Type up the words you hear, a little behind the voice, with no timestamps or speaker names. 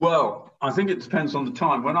Well, I think it depends on the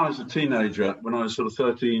time. When I was a teenager, when I was sort of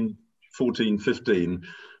 13, 14, 15,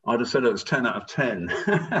 I'd have said it was 10 out of 10.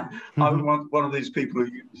 I was one of these people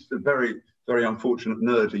who used a very, very unfortunate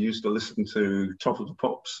nerd who used to listen to Top of the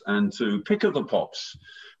Pops and to Pick of the Pops.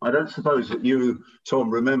 I don't suppose that you, Tom,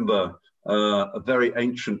 remember a very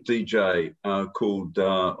ancient DJ called,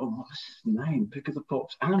 what's his name? Pick of the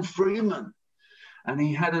Pops, Alan Freeman. And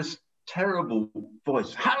he had this terrible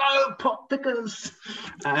voice, hello pop pickers,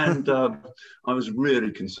 and I was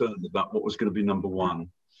really concerned about what was going to be number one.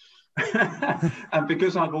 And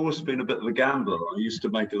because I've always been a bit of a gambler, I used to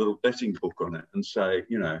make a little betting book on it and say,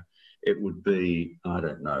 you know, it would be, I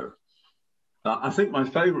don't know, I think my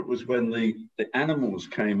favorite was when the Animals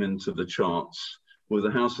came into the charts with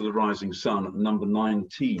the House of the Rising Sun at number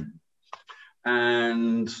 19,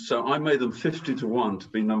 and so I made them 50 to 1 to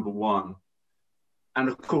be number one. And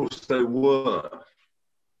of course, they were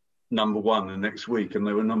number one the next week, and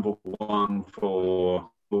they were number one for,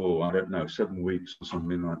 I don't know, 7 weeks or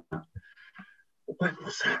something like that. When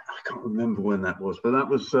was that? I can't remember when that was, but that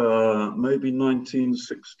was maybe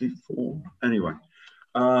 1964. Anyway,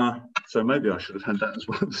 so maybe I should have had that as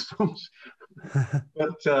one of the songs.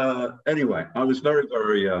 But anyway, I was very,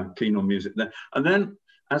 very keen on music then. And then,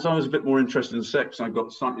 as I was a bit more interested in sex, I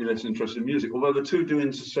got slightly less interested in music, although the two do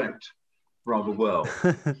intersect rather well.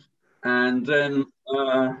 And then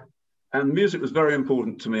and music was very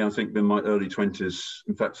important to me, I think, in my early 20s,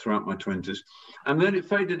 in fact throughout my 20s, and then it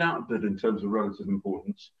faded out a bit in terms of relative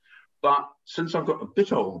importance. But since I've got a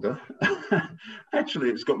bit older, actually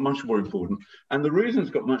it's got much more important. And the reason it's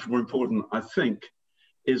got much more important, I think,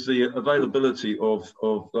 is the availability of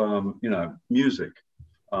you know, music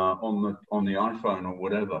on the iPhone or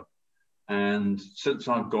whatever. And since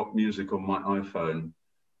I've got music on my iPhone,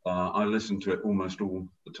 I listen to it almost all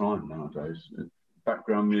the time nowadays,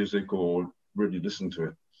 background music or really listen to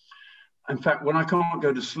it. In fact, when I can't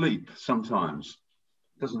go to sleep, sometimes,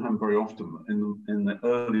 it doesn't happen very often, in the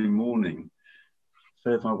early morning,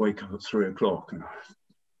 say if I wake up at 3 o'clock,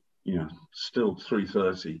 you know, still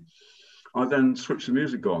 3:30, I then switch the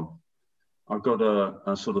music on. I've got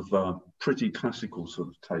a sort of pretty classical sort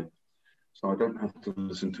of tape, so I don't have to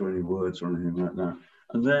listen to any words or anything like that.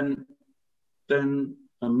 And then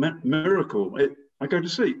a miracle, I go to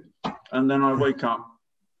sleep, and then I wake up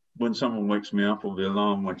when someone wakes me up or the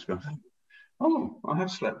alarm wakes me up. Oh, I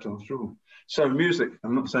have slept after all. So music,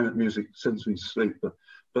 I'm not saying that music sends me to sleep,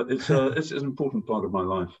 but it's an important part of my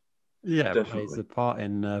life. Yeah, definitely. It plays a part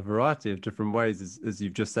in a variety of different ways, as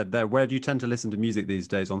you've just said there. Where do you tend to listen to music these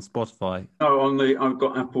days? On Spotify? No, I've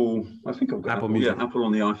got Apple. I think I've got Apple Music. Yeah, Apple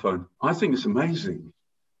on the iPhone. I think it's amazing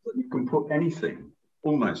that you can put anything,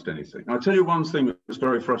 almost anything. I'll tell you one thing that was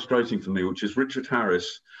very frustrating for me, which is Richard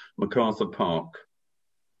Harris, MacArthur Park.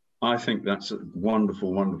 I think that's a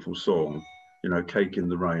wonderful, wonderful song, you know, Cake in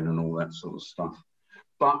the Rain and all that sort of stuff.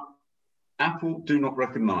 But Apple do not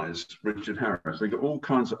recognize Richard Harris. They get all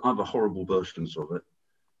kinds of other horrible versions of it.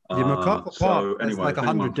 Yeah, MacArthur Park, so anyway, like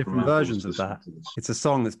 100 different versions of that. It's a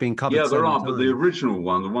song that's been covered. Yeah, there are, times. But the original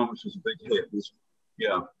one, the one which was a big hit, was,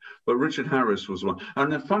 yeah. But Richard Harris was one.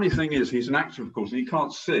 And the funny thing is, he's an actor, of course, and he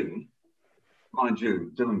can't sing. Mind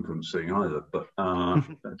you, Dylan couldn't sing either, but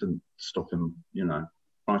that didn't stop him, you know,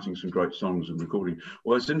 writing some great songs and recording.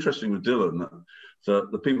 Well, it's interesting with Dylan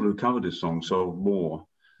that the people who covered his song sold more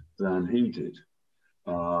than he did.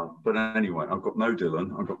 But anyway, I've got no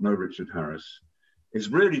Dylan, I've got no Richard Harris. It's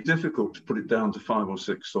really difficult to put it down to 5 or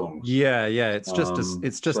 6 songs. Yeah, it's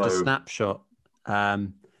just a snapshot.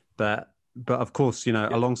 But of course, you know,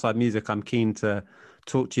 alongside music, I'm keen to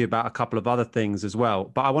talk to you about a couple of other things as well.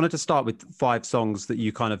 But I wanted to start with 5 songs that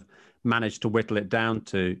you kind of managed to whittle it down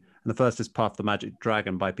to. And the first is Puff the Magic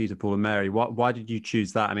Dragon by Peter, Paul and Mary. Why did you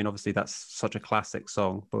choose that? I mean, obviously that's such a classic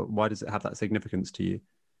song, but why does it have that significance to you?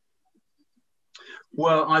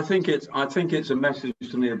 Well, I think it's a message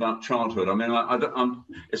to me about childhood. I mean,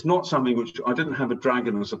 it's not something which I didn't have a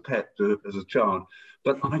dragon as a pet as a child,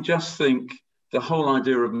 but I just think the whole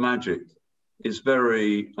idea of magic is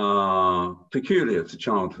very peculiar to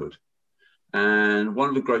childhood. And one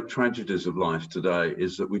of the great tragedies of life today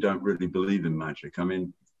is that we don't really believe in magic. I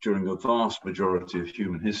mean, during the vast majority of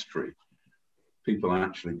human history, people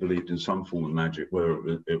actually believed in some form of magic, whether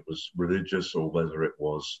it was religious or whether it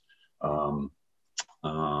was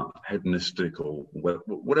hedonistic or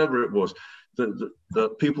whatever it was. The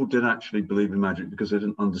people did actually believe in magic because they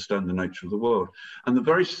didn't understand the nature of the world. And the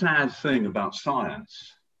very sad thing about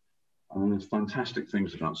science, I mean, there's fantastic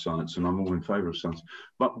things about science, and I'm all in favour of science.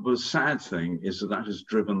 But the sad thing is that has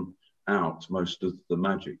driven out most of the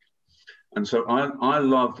magic. And so I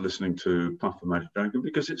love listening to Puff the Magic Dragon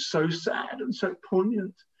because it's so sad and so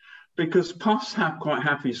poignant. because Puff's quite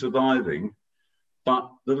happy surviving, but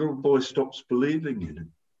the little boy stops believing in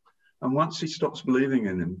him. And once he stops believing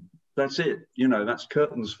in him, that's it. You know, that's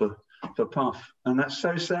curtains for Puff. And that's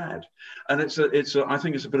so sad. And I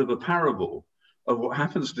think it's a bit of a parable of what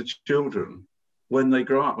happens to children when they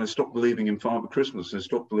grow up, when they stop believing in Father Christmas, and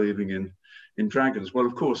stop believing in dragons. Well,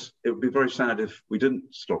 of course, it would be very sad if we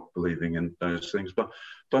didn't stop believing in those things, but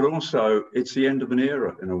also it's the end of an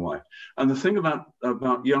era in a way. And the thing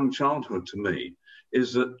about young childhood to me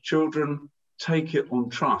is that children take it on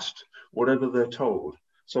trust, whatever they're told.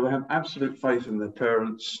 So they have absolute faith in their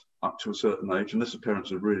parents up to a certain age, unless the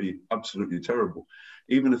parents are really absolutely terrible.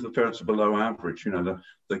 Even if the parents are below average, you know,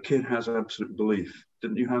 the kid has absolute belief.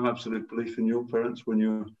 Didn't you have absolute belief in your parents when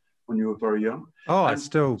you were very young? Oh,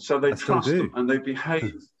 so they trust them and they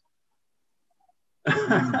behave.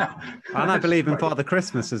 And I believe in Father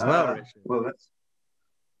Christmas as well. Well, that's.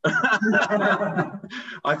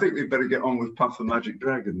 I think we'd better get on with Puff the Magic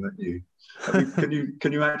Dragon, don't you? I mean,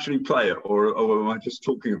 can you actually play it, or am I just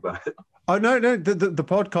talking about it? Oh no, the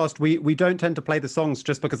podcast we don't tend to play the songs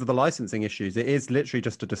just because of the licensing issues. It is literally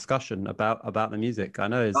just a discussion about the music. I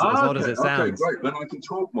know, as odd as it sounds. Okay, great. Then I can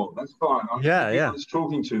talk more. That's fine. I was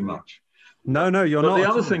talking too much. No, you're not. The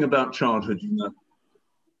other thing about childhood,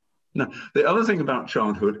 the other thing about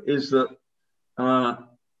childhood is that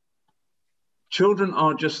children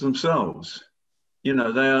are just themselves. You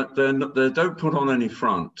know, they don't put on any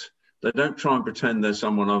front. They don't try and pretend they're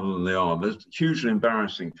someone other than they are. They're hugely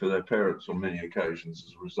embarrassing for their parents on many occasions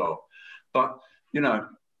as a result. But, you know,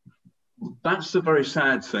 that's the very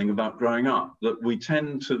sad thing about growing up, that we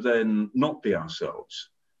tend to then not be ourselves.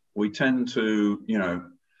 We tend to, you know,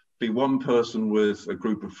 be one person with a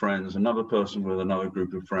group of friends, another person with another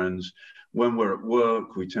group of friends. When we're at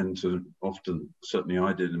work, we tend to often, certainly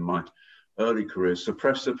I did in my early career,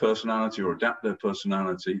 suppress their personality or adapt their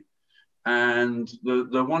personality. And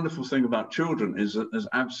the wonderful thing about children is that there's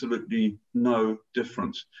absolutely no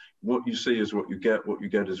difference. What you see is what you get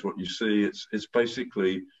is what you see. It's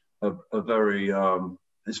basically a very,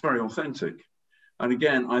 it's very authentic. And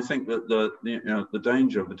again, I think that the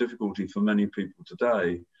danger, the difficulty for many people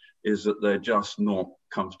today is that they're just not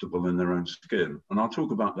comfortable in their own skin. And I'll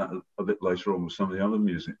talk about that a bit later on with some of the other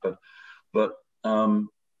music. But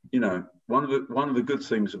you know, one of the good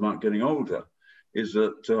things about getting older is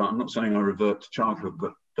that I'm not saying I revert to childhood,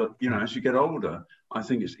 but you know, as you get older, I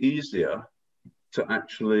think it's easier to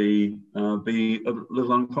actually be a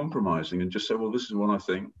little uncompromising and just say, well, this is what I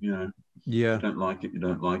think. You know, yeah, you don't like it, you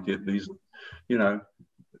don't like it. These, you know,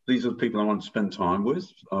 these are the people I want to spend time with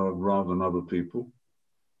rather than other people.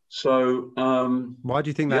 So, why do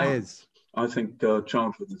you think that is? I think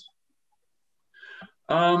childhood is.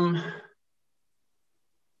 I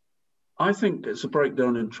think it's a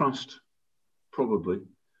breakdown in trust. Probably.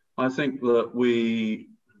 I think that we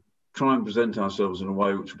try and present ourselves in a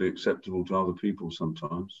way which will be acceptable to other people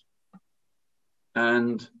sometimes.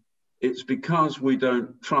 And it's because we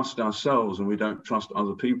don't trust ourselves and we don't trust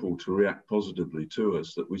other people to react positively to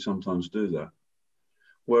us that we sometimes do that.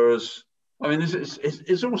 Whereas, I mean,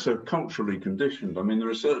 it's also culturally conditioned. I mean, there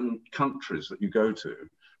are certain countries that you go to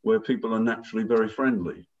where people are naturally very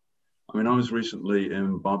friendly. I mean, I was recently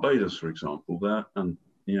in Barbados, for example, there, and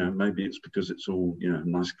you know, maybe it's because it's all, you know,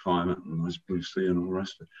 nice climate and nice blue sea and all the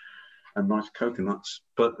rest of it, and nice coconuts.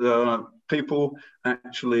 But people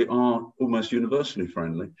actually are almost universally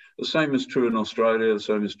friendly. The same is true in Australia. The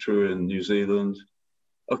same is true in New Zealand.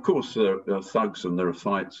 Of course, there are thugs and there are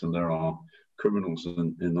fights and there are criminals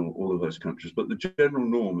in all of those countries. But the general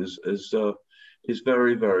norm is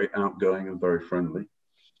very, very outgoing and very friendly.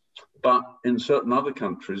 But in certain other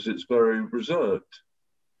countries, it's very reserved.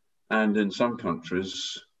 And in some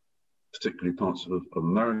countries, particularly parts of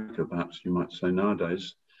America, perhaps you might say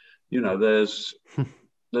nowadays, you know, there's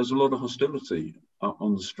a lot of hostility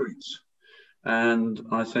on the streets. And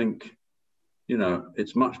I think, you know,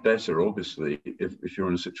 it's much better, obviously, if you're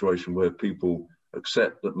in a situation where people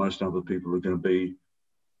accept that most other people are going to be,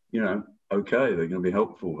 you know, okay, they're going to be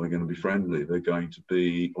helpful, they're going to be friendly, they're going to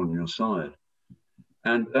be on your side.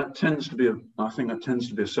 And that tends to be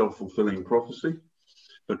a self-fulfilling prophecy.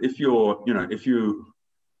 But if you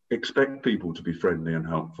expect people to be friendly and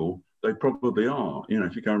helpful, they probably are. You know,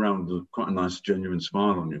 if you go around with quite a nice, genuine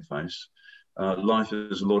smile on your face, life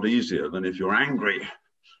is a lot easier than if you're angry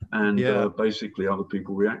and basically other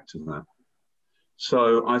people react to that.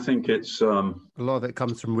 So I think it's a lot of it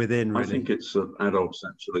comes from within, really. I think it's adults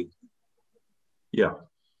actually. Yeah,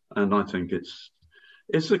 and I think it's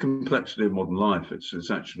the complexity of modern life. It's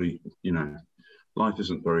actually, you know, life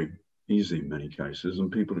isn't very easy in many cases,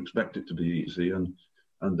 and people expect it to be easy, and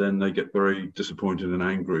and then they get very disappointed and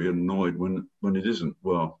angry and annoyed when it isn't.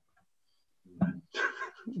 Well,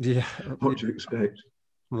 yeah. What do you expect?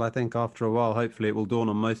 Well, I think after a while, hopefully it will dawn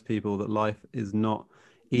on most people that life is not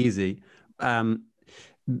easy.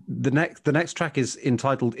 The next track is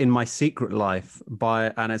entitled "In My Secret Life"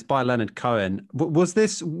 and it's by Leonard Cohen.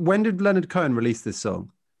 When did Leonard Cohen release this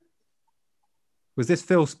song? Was this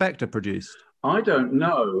Phil Spector produced? I don't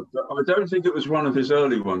know. I don't think it was one of his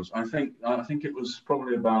early ones. I think it was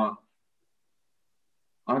probably about,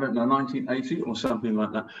 I don't know, 1980 or something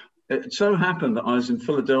like that. It so happened that I was in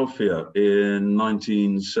Philadelphia in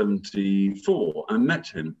 1974 and met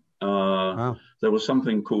him. Wow. There was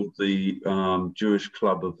something called the Jewish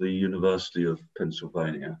Club of the University of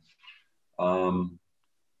Pennsylvania.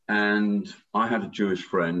 And I had a Jewish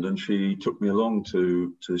friend, and she took me along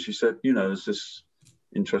she said, there's this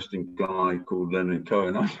interesting guy called Leonard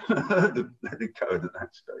Cohen. I heard of Leonard Cohen at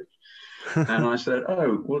that stage. And I said,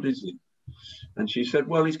 oh, what is he? And she said,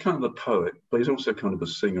 well, he's kind of a poet, but he's also kind of a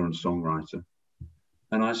singer and songwriter.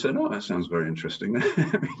 And I said, oh, that sounds very interesting.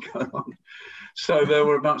 Let me go on. So there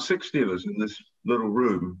were about 60 of us in this little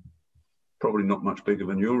room, probably not much bigger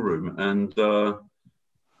than your room. And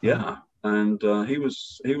he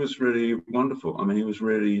was really wonderful. I mean, he was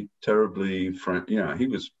really terribly frank. Yeah, he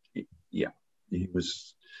was.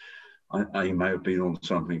 He may have been on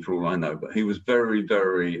something for all I know, but he was very,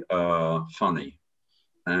 very funny.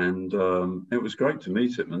 And it was great to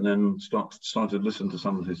meet him, and then started listening to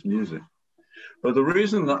some of his music. But the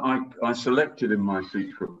reason that I selected In My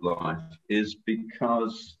Secret Life is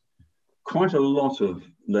because quite a lot of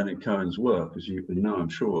Leonard Cohen's work, as you know, I'm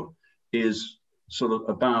sure, is sort of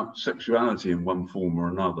about sexuality in one form or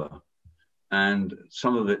another. And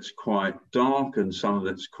some of it's quite dark, and some of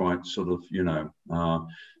it's quite sort of,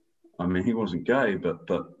 I mean, he wasn't gay, but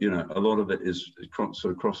a lot of it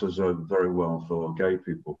sort of crosses over very well for gay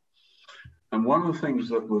people. And one of the things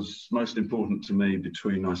that was most important to me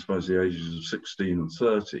between, I suppose, the ages of 16 and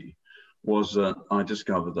 30 was that I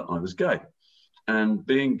discovered that I was gay. And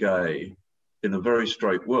being gay in a very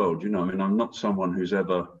straight world, I'm not someone who's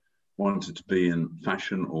ever wanted to be in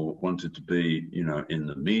fashion or wanted to be, in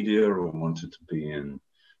the media or wanted to be in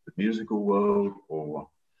the musical world or,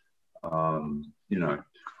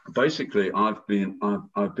 basically I've been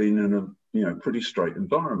in a, pretty straight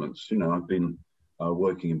environments. I've been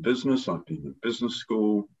working in business, I've been in business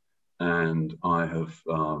school, and I have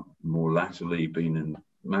more latterly been in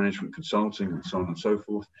management consulting and so on and so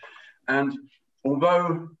forth. And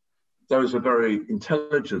although those are very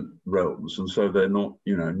intelligent realms, and so they're not,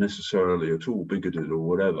 necessarily at all bigoted or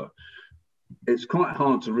whatever, it's quite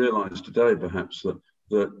hard to realize today, perhaps,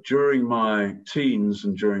 that during my teens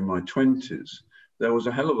and during my 20s, there was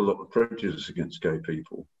a hell of a lot of prejudice against gay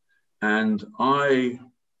people. And I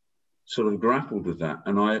sort of grappled with that.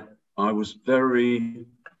 And I was very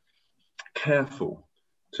careful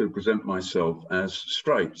to present myself as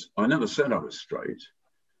straight. I never said I was straight.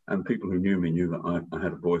 And people who knew me knew that I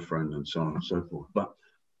had a boyfriend and so on and so forth. But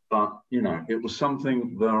it was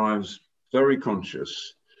something that I was very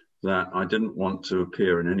conscious that I didn't want to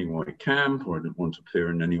appear in any way camp, or I didn't want to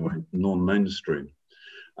appear in any way non-mainstream.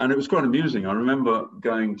 And it was quite amusing. I remember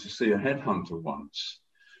going to see a headhunter once,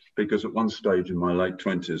 because at one stage in my late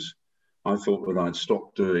 20s, I thought that I'd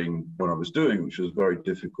stopped doing what I was doing, which was very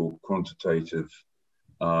difficult quantitative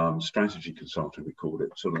strategy consulting, we called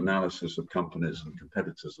it, sort of analysis of companies and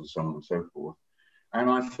competitors and so on and so forth. And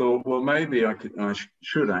I thought, well, maybe I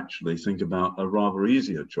should actually think about a rather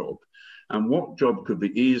easier job. And what job could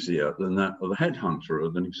be easier than that of a headhunter,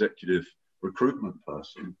 of an executive recruitment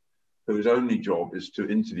person whose only job is to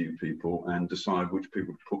interview people and decide which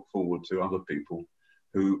people to put forward to other people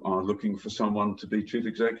who are looking for someone to be chief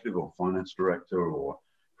executive or finance director or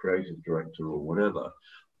creative director or whatever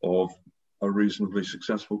of a reasonably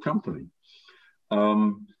successful company.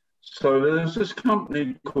 So there's this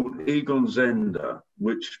company called Egon Zehnder,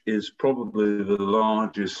 which is probably the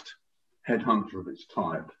largest headhunter of its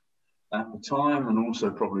type at the time, and also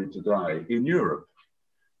probably today in Europe.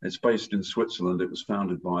 It's based in Switzerland. It was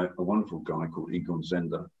founded by a wonderful guy called Egon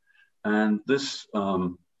Zehnder. And this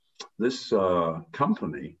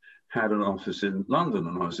company had an office in London,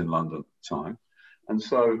 and I was in London at the time. And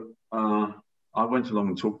so I went along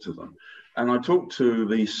and talked to them. And I talked to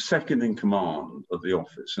the second in command of the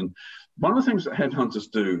office. And one of the things that headhunters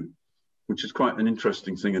do, which is quite an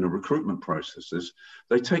interesting thing in a recruitment process, is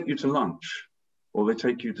they take you to lunch or they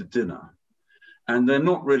take you to dinner. And they're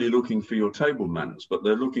not really looking for your table manners, but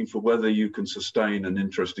they're looking for whether you can sustain an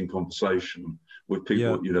interesting conversation with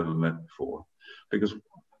people that you've never met before. Because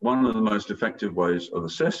one of the most effective ways of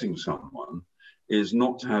assessing someone is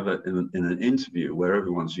not to have it in an interview where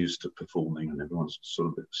everyone's used to performing and everyone's sort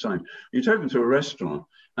of the same. You take them to a restaurant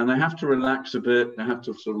and they have to relax a bit. They have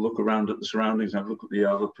to sort of look around at the surroundings, have a look at the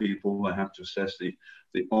other people. They have to assess the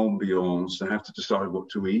ambiance. They have to decide what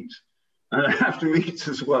to eat. And they have to eat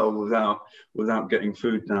as well without getting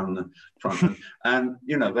food down the front. And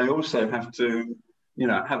you know, they also have to, you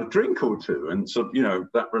know, have a drink or two. And so, you know,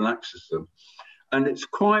 that relaxes them. And it's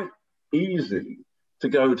quite easy to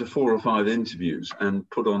go to 4 or 5 interviews and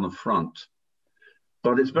put on a front.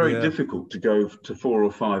 But it's very difficult to go to 4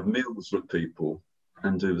 or 5 meals with people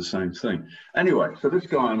and do the same thing. Anyway, so this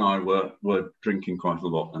guy and I were drinking quite a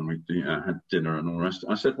lot, and we had dinner and all the rest.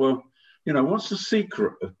 I said, well, you know, what's the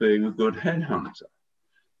secret of being a good headhunter?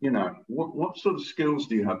 You know, what sort of skills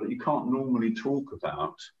do you have that you can't normally talk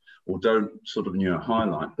about or don't sort of, you know,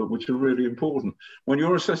 highlight, but which are really important? When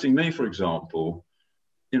you're assessing me, for example,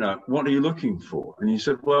 you know, what are you looking for? And he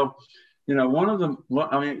said, well, you know, one of them,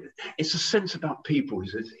 I mean, it's a sense about people. He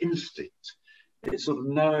said, it's instinct. It's sort of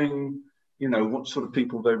knowing, you know, what sort of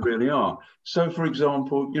people they really are. So, for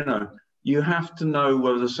example, you know, you have to know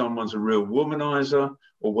whether someone's a real womanizer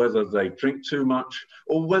or whether they drink too much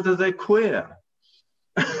or whether they're queer.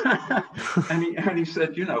 and he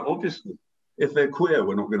said, you know, obviously, if they're queer,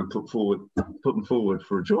 we're not going to put them forward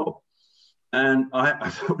for a job. And I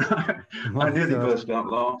thought, I nearly burst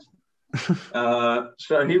out laughing.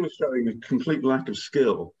 So he was showing a complete lack of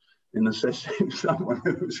skill in assessing someone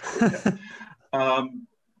who was queer.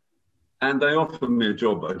 And they offered me a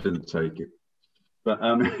job, but I didn't take it. But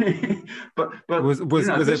but was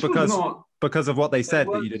it because of what they said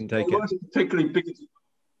that you didn't take it? Wasn't particularly big.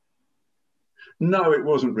 No, it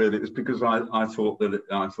wasn't really. It was because I thought that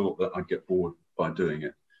I'd get bored by doing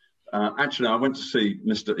it. Actually, I went to see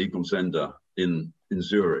Mr. Egon Zehnder in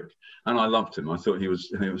Zurich, and I loved him. I thought he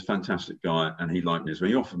was a fantastic guy, and he liked me. So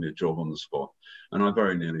he offered me a job on the spot, and I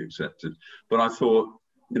very nearly accepted. But I thought,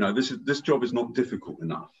 you know, this job is not difficult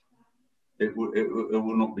enough. It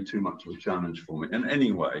will not be too much of a challenge for me. And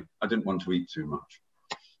anyway, I didn't want to eat too much.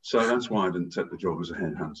 So that's why I didn't take the job as a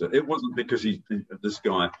headhunter. It wasn't because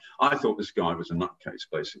I thought this guy was a nutcase,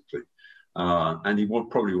 basically. And he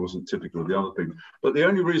probably wasn't typical of the other people. But the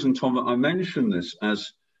only reason, Tom, that I mention this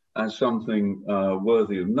as something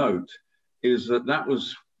worthy of note is that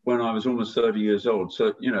was when I was almost 30 years old.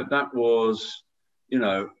 So, you know, that was, you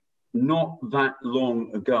know, not that long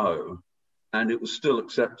ago. And it was still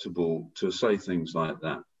acceptable to say things like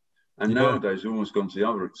that. And nowadays, we've almost gone to the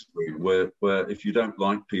other extreme, where if you don't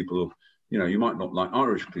like people, you know, you might not like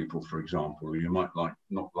Irish people, for example, or you might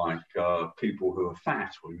not like people who are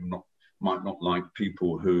fat, or you might not like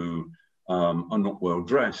people who are not well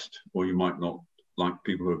dressed, or you might not like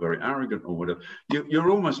people who are very arrogant or whatever.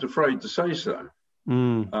 You're almost afraid to say so.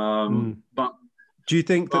 But do you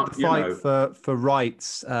think that the fight for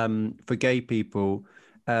rights for gay people?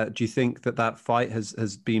 Do you think that fight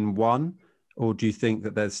has been won, or do you think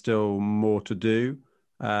that there's still more to do?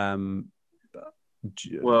 Well,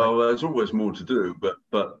 there's always more to do,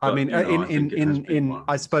 but I mean,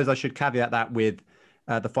 I suppose I should caveat that with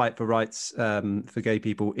the fight for rights for gay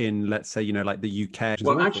people in, let's say, you know, like the UK.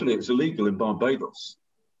 Well, actually, it's illegal in Barbados.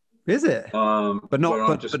 Is it? But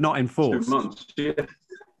not enforced. 2 months. Yeah.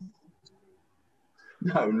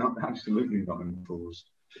 No, absolutely not enforced.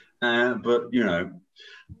 But you know,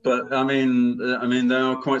 I mean, they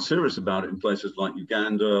are quite serious about it in places like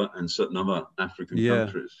Uganda and certain other African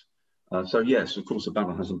countries. So yes, of course, the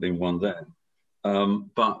battle hasn't been won there.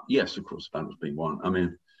 But yes, of course, the battle's been won. I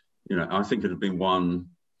mean, you know, I think it had been won.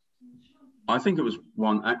 I think it was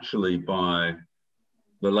won actually by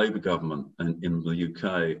the Labour government in the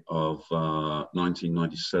UK of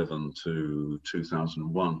 1997 to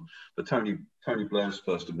 2001. But Tony Blair's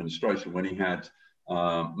first administration, when he had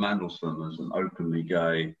Mandelson as an openly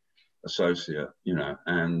gay associate, you know,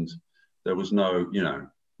 and there was no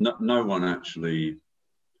one actually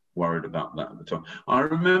worried about that at the time. I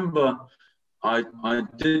remember I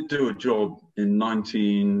did do a job in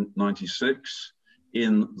 1996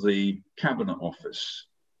 in the Cabinet Office,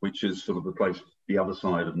 which is sort of the place the other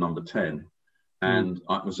side of Number 10, and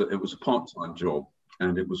it was a part-time job,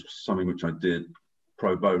 and it was something which I did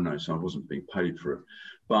pro bono, so I wasn't being paid for it.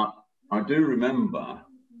 But I do remember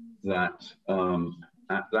that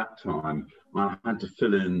at that time, I had to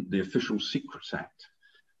fill in the Official Secrets Act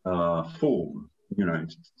form, you know,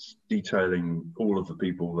 detailing all of the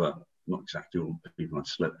people that, not exactly all the people I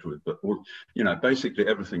slept with, but all, you know, basically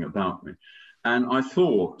everything about me. And I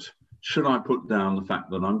thought, should I put down the fact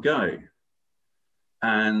that I'm gay?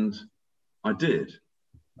 And I did,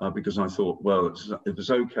 because I thought, well, if it's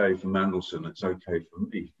okay for Mandelson, it's okay for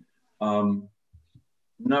me.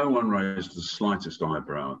 no one raised the slightest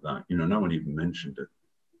eyebrow at that. You know, no one even mentioned it.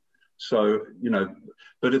 So, you know,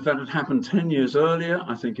 but if that had happened 10 years earlier,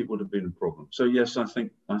 I think it would have been a problem. So yes, I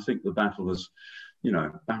think the battle has, you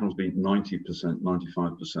know, battle's been 90%,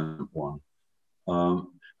 95% won.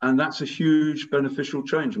 And that's a huge beneficial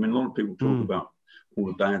change. I mean, a lot of people talk about all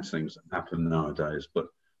the bad things that happen nowadays, but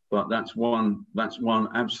that's one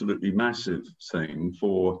absolutely massive thing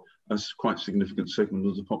for a quite significant segment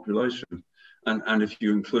of the population. And if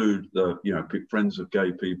you include the, you know, friends of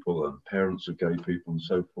gay people and parents of gay people and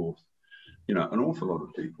so forth, you know, an awful lot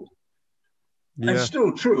of people. Yeah. It's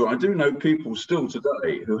still true. I do know people still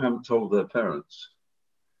today who haven't told their parents.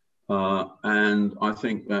 And I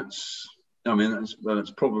think that's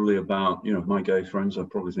probably about, you know, my gay friends, I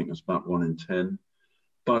probably think it's about 1 in 10.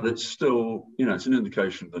 But it's still, you know, it's an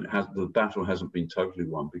indication that the battle hasn't been totally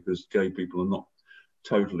won, because gay people are not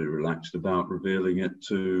totally relaxed about revealing it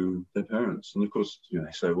to their parents. And of course, you know,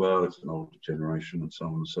 they say, well, it's an older generation and so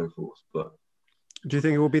on and so forth. But do you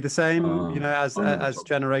think it will be the same, you know, as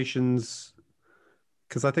generations?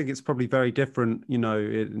 Because I think it's probably very different, you know,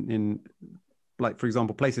 in like, for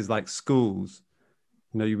example, places like schools.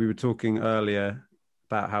 You know, we were talking earlier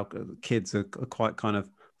about how kids are quite kind of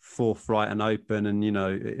forthright and open. And, you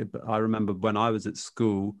know, I remember when I was at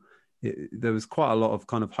school, there was quite a lot of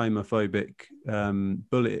kind of homophobic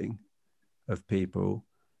bullying of people.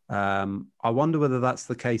 I wonder whether that's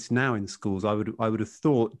the case now in schools. I would have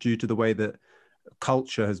thought, due to the way that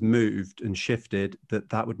culture has moved and shifted,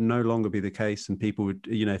 that would no longer be the case, and people would,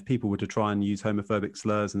 you know, if people were to try and use homophobic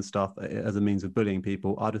slurs and stuff as a means of bullying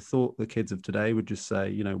people, I'd have thought the kids of today would just say,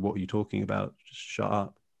 you know, what are you talking about? Just shut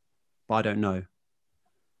up. But I don't know.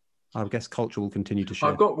 I guess culture will continue to shift.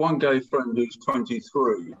 I've got one gay friend who's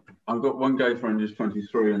 23.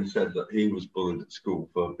 And said that he was bullied at school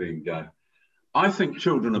for being gay. I think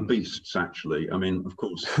children are beasts, actually. I mean, of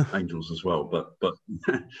course, angels as well, but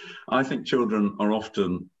I think children are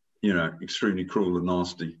often, you know, extremely cruel and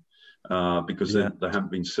nasty because they haven't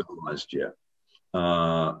been civilized yet.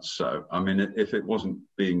 So, I mean, if it wasn't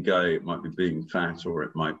being gay, it might be being fat, or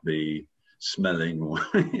it might be smelling, or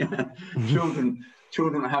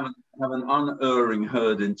Children have an unerring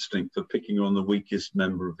herd instinct for picking on the weakest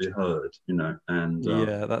member of the herd, you know. And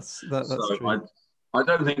that's so true. I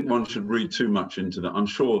don't think one should read too much into that. I'm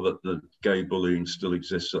sure that the gay bullying still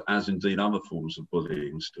exists, as indeed other forms of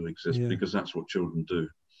bullying still exist, because that's what children do.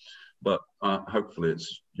 But hopefully,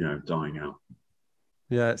 it's, you know, dying out.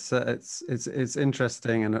 Yeah, it's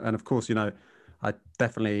interesting, and of course, you know, I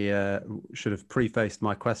definitely should have prefaced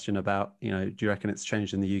my question about, you know, do you reckon it's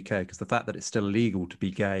changed in the UK? Because the fact that it's still illegal to be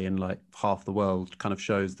gay in like half the world kind of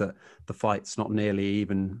shows that the fight's not nearly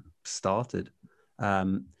even started.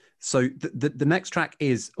 So the next track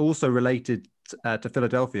is also related to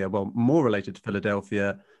Philadelphia, well, more related to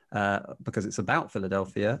Philadelphia because it's about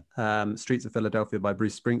Philadelphia, Streets of Philadelphia by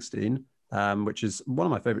Bruce Springsteen, which is one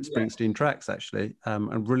of my favorite Springsteen tracks, actually,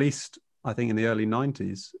 and released, I think, in the early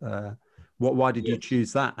 90s. Why did you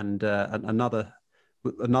choose that? And another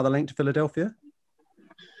link to Philadelphia?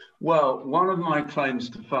 Well, one of my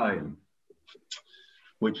claims to fame,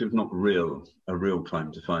 which is not a real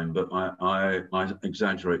claim to fame, but I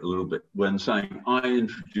exaggerate a little bit when saying I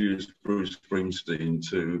introduced Bruce Springsteen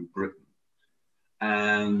to Britain.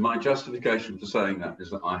 And my justification for saying that is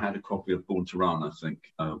that I had a copy of Born to Run, I think,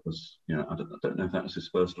 was, you know, I don't know if that was his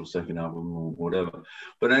first or second album or whatever.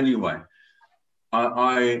 But anyway,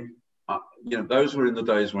 you know, those were in the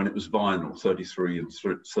days when it was vinyl, 33 and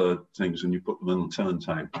third things, and you put them on the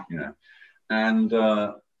turntable, you know. And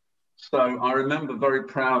so I remember very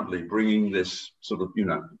proudly bringing this sort of, you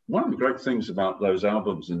know, one of the great things about those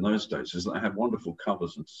albums in those days is that they had wonderful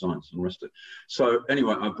covers and designs and the rest of it. So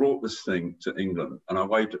anyway, I brought this thing to England and I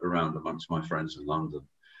waved it around amongst my friends in London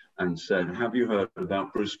and said, have you heard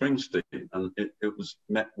about Bruce Springsteen? And it was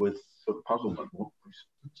met with sort of puzzlement. What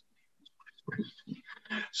Bruce Springsteen?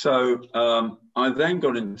 So I then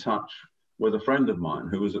got in touch with a friend of mine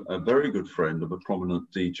who was a very good friend of a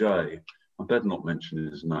prominent DJ. I better not mention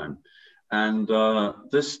his name. And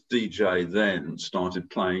this DJ then started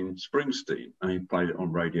playing Springsteen, and he played it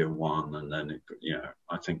on Radio 1, and then it, you know,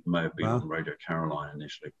 I think it may have been on Radio Caroline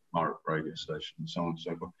initially, pirate radio station, and so on and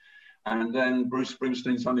so forth. And then Bruce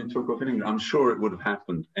Springsteen suddenly took off in England. I'm sure it would have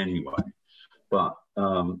happened anyway. But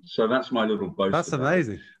so that's my little boast. That's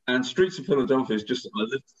amazing. And Streets of Philadelphia is just,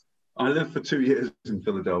 I lived for 2 years in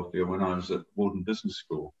Philadelphia when I was at Wharton Business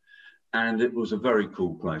School. And it was a very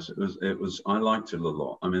cool place. It was, I liked it a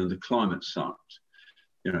lot. I mean, the climate sucked.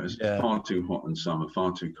 You know, it was far too hot in summer,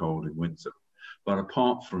 far too cold in winter. But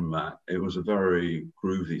apart from that, it was a very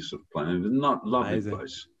groovy sort of place. It was a lovely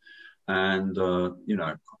place. and you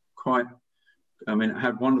know, quite. I mean, it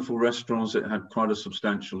had wonderful restaurants. It had quite a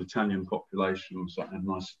substantial Italian population, so it had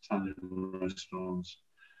nice Italian restaurants.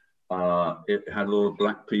 It had a lot of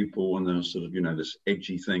black people, and there was sort of, you know, this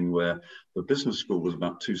edgy thing where the business school was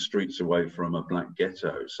about 2 streets away from a black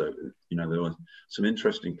ghetto. So, you know, there were some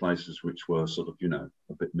interesting places which were sort of, you know,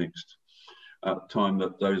 a bit mixed at the time,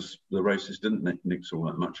 that the races didn't mix all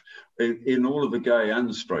that much. In all of the gay and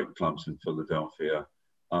the straight clubs in Philadelphia,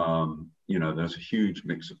 you know, there's a huge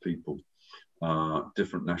mix of people,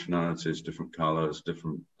 different nationalities, different colors,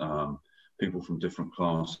 different people from different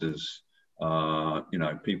classes. You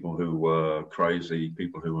know, people who were crazy,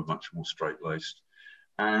 people who were much more straight-laced,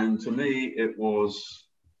 and to me, it was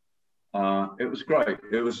great.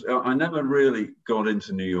 It was. I never really got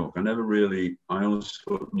into New York. I always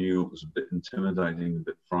thought New York was a bit intimidating, a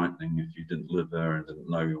bit frightening if you didn't live there and didn't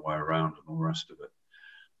know your way around and all the rest of it.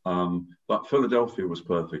 But Philadelphia was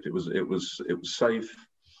perfect. It was safe,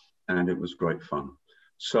 and it was great fun.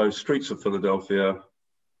 So, streets of Philadelphia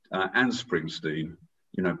and Springsteen,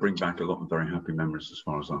 you know, bring back a lot of very happy memories as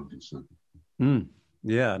far as I'm concerned.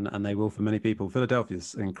 Yeah, and they will for many people. Philadelphia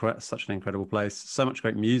is such an incredible place. So much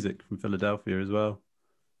great music from Philadelphia as well.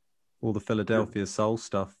 All the Philadelphia soul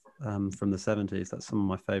stuff from the 70s. That's some of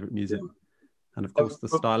my favorite music. Yeah. And of course, the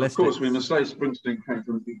stylistics. Of course, we must say Springsteen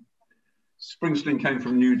came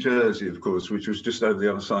from New Jersey, of course, which was just over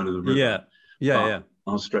the other side of the river. Yeah.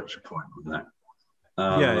 I'll stretch a point on that.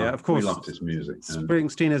 Of course. We loved his music.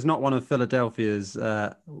 Springsteen is not one of Philadelphia's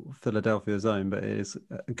own, but it is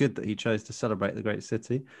good that he chose to celebrate the great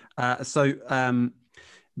city. So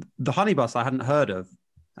the Honey Bus I hadn't heard of.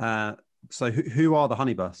 So who are the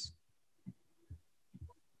Honey Bus?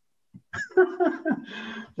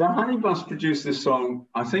 The Honey Bus produced this song,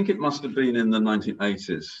 I think it must have been in the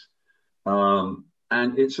 1980s.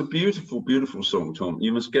 And it's a beautiful, beautiful song, Tom.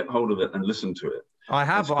 You must get hold of it and listen to it. I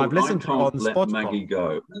have. I've listened to it on Spotify. Maggie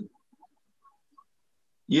Go.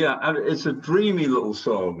 Yeah, and it's a dreamy little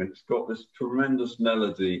song. It's got this tremendous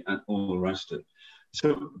melody and all the rest of it.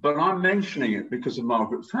 So, but I'm mentioning it because of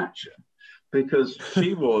Margaret Thatcher, because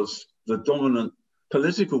she was the dominant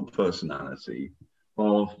political personality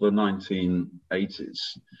of the 1980s.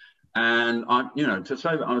 And to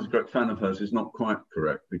say that I was a great fan of hers is not quite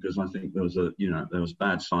correct, because I think there was a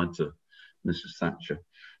bad side to Mrs. Thatcher.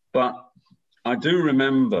 But I do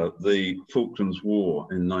remember the Falklands War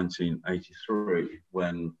in 1983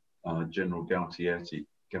 when General Galtieri,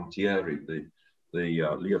 the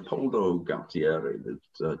Leopoldo Galtieri,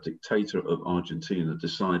 the dictator of Argentina,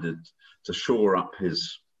 decided to shore up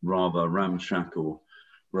his rather ramshackle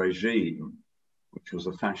regime, which was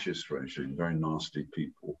a fascist regime, very nasty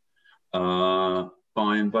people,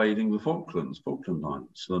 by invading the Falkland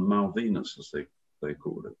Islands, the Malvinas, as they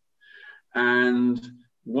called it. And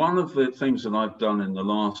one of the things that I've done in the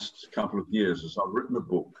last couple of years is I've written a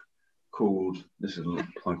book called, this is a little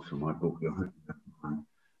plug for my book,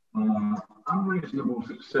 Unreasonable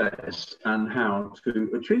Success and How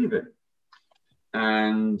to Achieve It.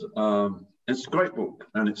 And it's a great book,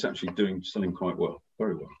 and it's actually selling quite well,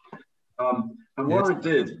 very well. And what I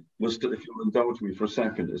did was, if you'll indulge me for a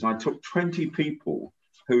second, is I took 20 people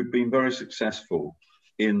who'd been very successful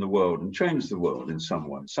in the world and changed the world in some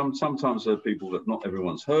way. Sometimes there are people that not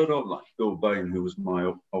everyone's heard of, like Bill Bain, who was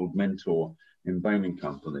my old mentor in Bain &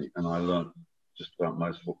 Company, and I learned just about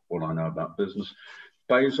most of what I know about business.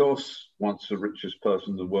 Bezos, once the richest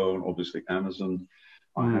person in the world, obviously Amazon.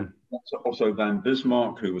 I had Otto von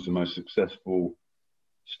Bismarck, who was the most successful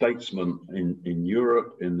statesman in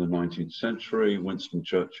Europe in the 19th century. Winston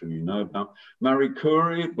Churchill, you know about. Marie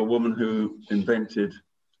Curie, the woman who invented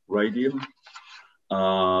radium.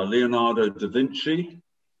 Leonardo da Vinci,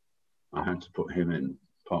 I had to put him in,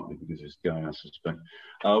 partly because he's gay, I suspect.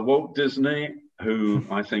 Walt Disney, who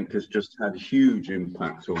I think has just had a huge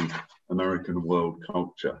impact on American world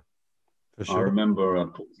culture. For sure. I remember a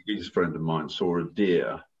Portuguese friend of mine saw a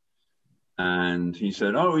deer, and he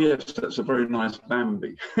said, "Oh yes, that's a very nice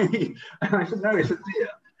Bambi." And I said, "No, it's a deer."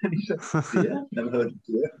 And he said, "Deer? Never heard of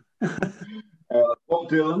deer." Bob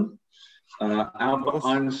Dylan, Albert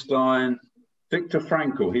Einstein, Viktor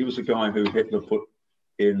Frankl. He was a guy who Hitler put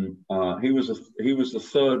in. He was the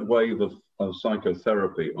third wave of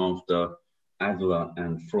psychotherapy after Adler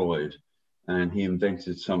and Freud, and he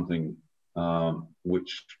invented something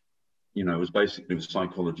which, was basically the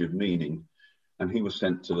psychology of meaning. And he was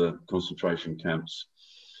sent to the concentration camps,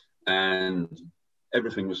 and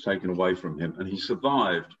everything was taken away from him. And he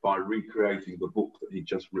survived by recreating the book that he'd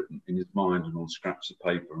just written in his mind and on scraps of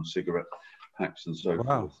paper and cigarette packs and so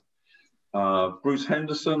forth. Bruce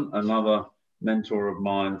Henderson, another mentor of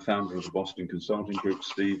mine, founder of the Boston Consulting Group,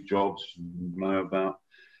 Steve Jobs, you know about.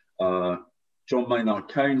 John Maynard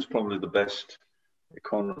Keynes, probably the best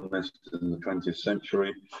economist in the 20th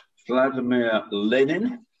century. Vladimir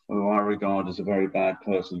Lenin, who I regard as a very bad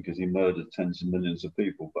person because he murdered tens of millions of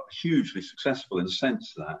people, but hugely successful in the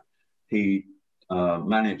sense that he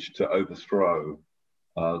managed to overthrow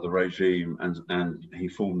the regime, and he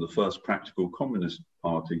formed the first practical communist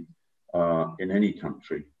party in any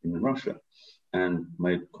country in Russia, and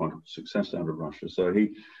made quite a success out of Russia. So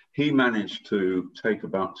he managed to take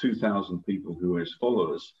about 2,000 people who were his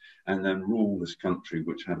followers and then rule this country,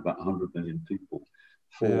 which had about 100 million people,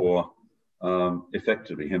 for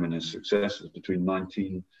effectively him and his successors between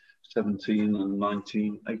 1917 and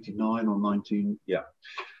 1989 or 19, yeah.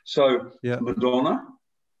 So Madonna,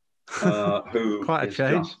 who quite a is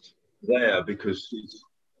change. Just there because she's,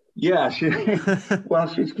 well,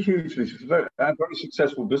 she's hugely, she's a very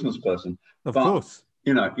successful business person. Of course.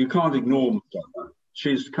 You know, you can't ignore Madonna.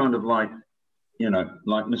 She's kind of like, you know,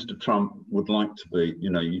 like Mr. Trump would like to be. You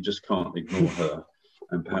know, you just can't ignore her.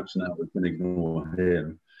 And perhaps now we can ignore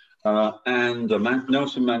him. And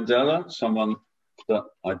Nelson Mandela, someone that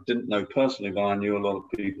I didn't know personally, but I knew a lot of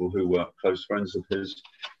people who were close friends of his.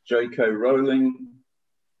 J.K. Rowling,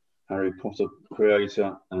 Harry Potter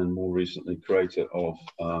creator, and more recently creator of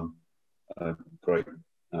a great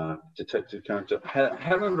detective character.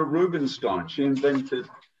 Helena Rubinstein, she invented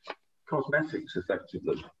cosmetics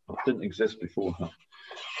effectively. It didn't exist before her.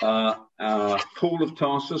 Paul of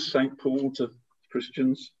Tarsus, St. Paul to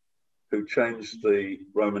Christians, who changed the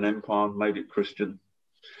Roman Empire, made it Christian.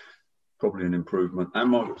 Probably an improvement.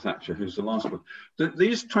 And Margaret Thatcher, who's the last one.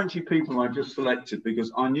 These 20 people I just selected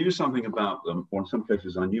because I knew something about them, or in some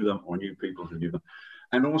cases I knew them or knew people who knew them.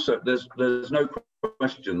 And also there's no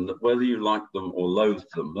question that whether you like them or loathe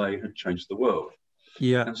them, they had changed the world.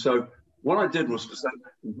 Yeah. And so what I did was to say,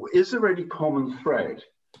 is there any common thread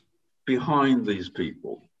behind these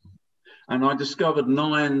people? And I discovered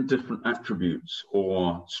 9 different attributes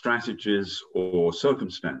or strategies or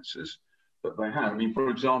circumstances that they had. I mean, for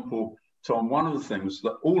example, Tom, one of the things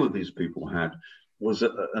that all of these people had was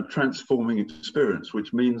a transforming experience,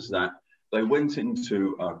 which means that they went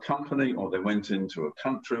into a company or they went into a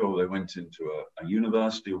country or they went into a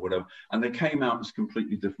university or whatever, and they came out as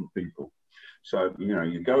completely different people. So, you know,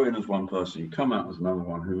 you go in as one person, you come out as another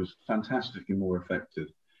one who was fantastically more effective.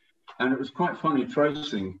 And it was quite funny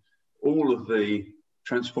tracing all of the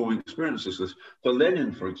transforming experiences. For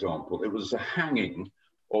Lenin, for example, it was a hanging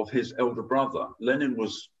of his elder brother. Lenin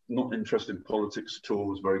was not interested in politics at all,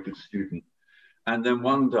 was a very good student. And then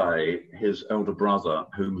one day, his elder brother,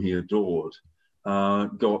 whom he adored,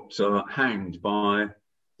 got hanged by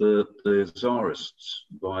the Tsarists,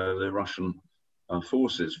 by the Russian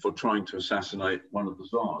forces for trying to assassinate one of the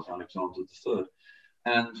Tsars, Alexander III.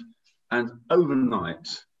 And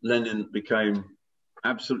overnight, Lenin became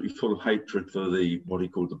absolutely full of hatred for what he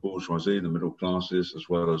called the bourgeoisie, the middle classes, as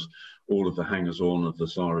well as all of the hangers-on of the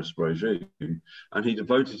Tsarist regime. And he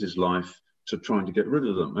devoted his life to trying to get rid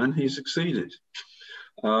of them, and he succeeded.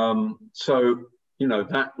 So, you know,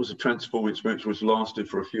 that was a transforming experience which lasted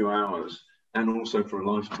for a few hours and also for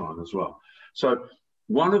a lifetime as well. So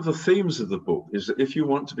one of the themes of the book is that if you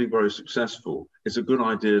want to be very successful, it's a good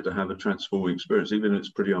idea to have a transforming experience, even if it's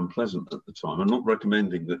pretty unpleasant at the time. I'm not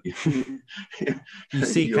recommending that you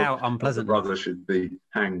seek out unpleasant. Brother should be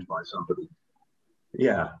hanged by somebody.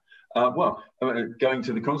 Yeah. Well, going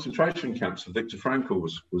to the concentration camps for Viktor Frankl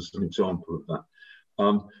was an example of that.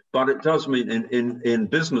 But it does mean in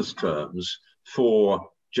business terms, for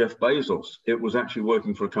Jeff Bezos, it was actually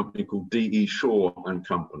working for a company called D.E. Shaw and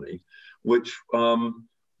Company, which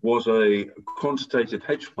was a quantitative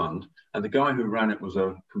hedge fund. And the guy who ran it was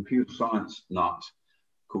a computer science nut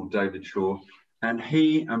called David Shaw. And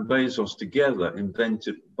he and Bezos together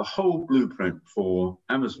invented the whole blueprint for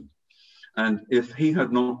Amazon. And if he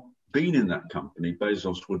had not been in that company,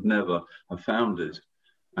 Bezos would never have founded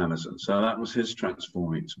Amazon. So that was his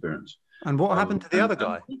transforming experience. And what happened to the other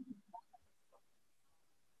guy?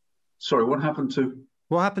 Sorry, what happened to?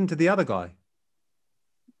 What happened to the other guy?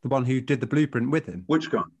 The one who did the blueprint with him? Which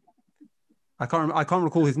guy? I can't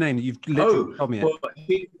recall his name. You've literally told me. Well,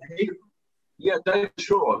 David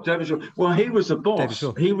Shaw. David Shaw. Well, he was a boss.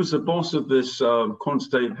 He was the boss of this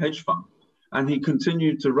quantitative hedge fund, and he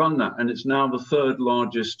continued to run that. And it's now the third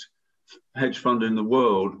largest hedge fund in the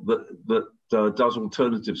world that does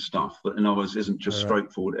alternative stuff. That, in other words, isn't just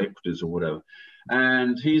straightforward equities or whatever.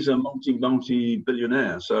 And he's a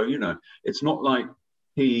multi-billionaire. So, you know, it's not like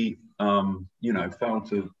he, failed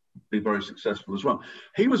to be very successful as well.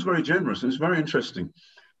 He was very generous, and it's very interesting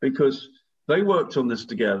because they worked on this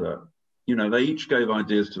together. you know, they each gave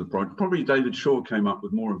ideas to the project. Probably David Shaw came up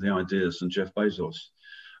with more of the ideas than Jeff Bezos.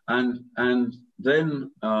 And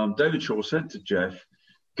then David Shaw said to Jeff,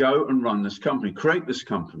 go and run this company, create this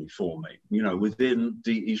company for me, you know, within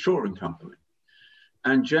D.E. Shaw and Company.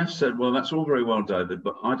 And Jeff said, well, that's all very well, David,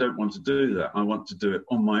 but I don't want to do that. I want to do it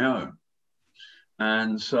on my own.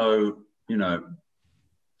 And so, you know,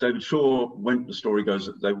 David Shaw went, the story goes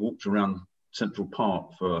that they walked around Central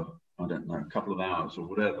Park for, I don't know, a couple of hours or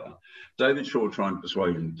whatever. David Shaw trying to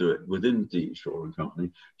persuade him to do it within D.E. Shaw and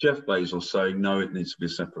Company. Jeff Bezos saying, no, it needs to be a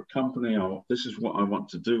separate company. This is what I want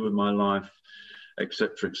to do with my life,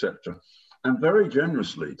 etc., etc. And very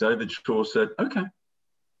generously, David Shaw said, okay,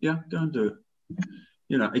 yeah, go and do it.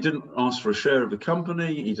 You know, he didn't ask for a share of the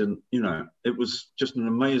company. He didn't, you know, it was just an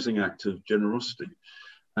amazing act of generosity.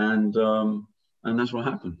 And that's what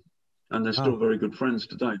happened. And they're still very good friends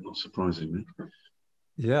today, not surprisingly.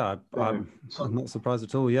 Yeah, I'm not surprised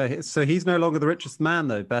at all. Yeah, so he's no longer the richest man,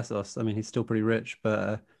 though, Bezos. I mean, he's still pretty rich,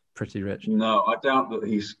 but pretty rich. No, I doubt that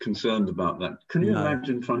he's concerned about that. Can you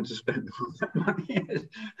imagine trying to spend all that money?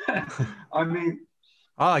 I mean...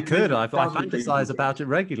 I could. I fantasize about it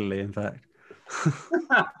regularly, in fact.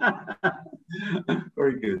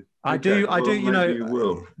 Very good. I do, you know... You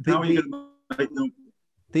will. How are you going to make them?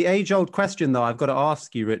 The age-old question, though, I've got to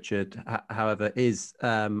ask you, Richard, however, is...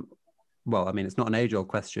 well, I mean, it's not an age-old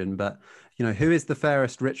question, but, you know, who is the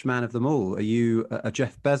fairest rich man of them all? Are you a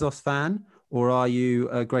Jeff Bezos fan, or are you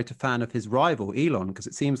a greater fan of his rival, Elon? Because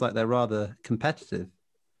it seems like they're rather competitive.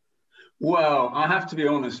 Well, I have to be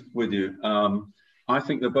honest with you. I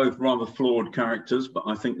think they're both rather flawed characters, but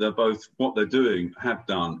I think they're both, what they're doing, have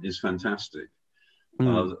done, is fantastic.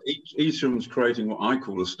 Each of them's creating what I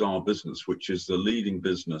call a star business, which is the leading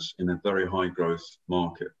business in a very high growth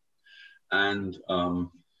market. And,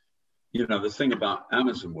 you know, the thing about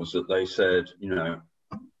Amazon was that they said, you know,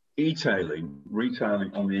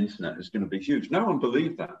 retailing on the internet is going to be huge. No one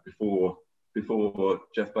believed that before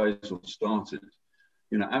Jeff Bezos started.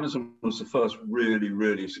 You know, Amazon was the first really,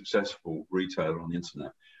 really successful retailer on the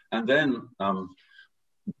internet. And then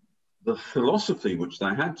the philosophy which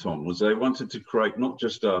they had, Tom, was they wanted to create not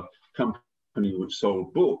just a company which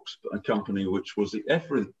sold books, but a company which was the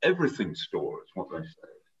everything store, is what they said.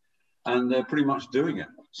 And they're pretty much doing it.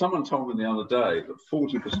 Someone told me the other day that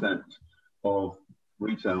 40% of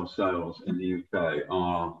retail sales in the UK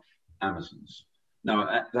are Amazon's.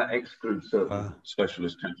 Now, that excludes certain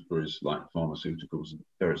specialist categories like pharmaceuticals and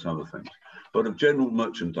various other things. But of general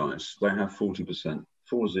merchandise, they have 40%,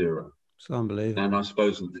 40. It's unbelievable. And I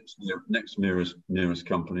suppose the next nearest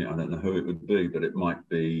company, I don't know who it would be, but it might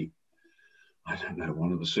be, I don't know,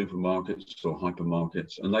 one of the supermarkets or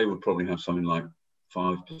hypermarkets, and they would probably have something like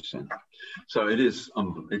 5%. So it is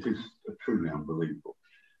truly unbelievable.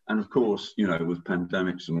 And of course, you know, with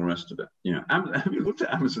pandemics and the rest of it, you know, have you looked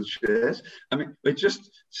at Amazon shares? I mean, they just,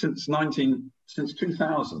 since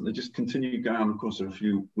 2000, they just continue going. Of course, there are a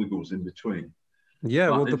few wiggles in between. Yeah,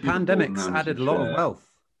 but well, the pandemic's added a lot of wealth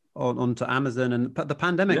onto Amazon. And the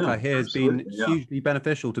pandemic, I hear, has been hugely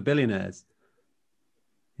beneficial to billionaires.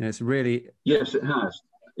 You know, it's really... Yes, it has.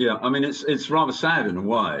 Yeah, I mean, it's rather sad in a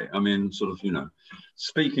way. I mean, sort of, you know,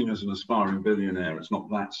 speaking as an aspiring billionaire, it's not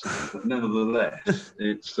that sad, but nevertheless,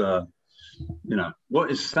 it's, you know, what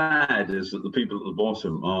is sad is that the people at the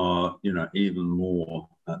bottom are, you know, even more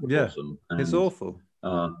at the bottom. And, it's awful.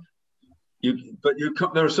 But you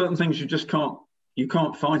can't, there are certain things you just can't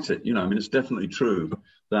fight it. You know, I mean, it's definitely true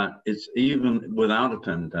that it's even without a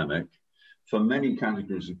pandemic, for many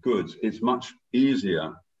categories of goods, it's much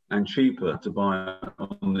easier and cheaper to buy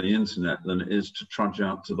on the internet than it is to trudge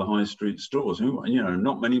out to the high street stores. You know,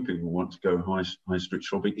 not many people want to go high street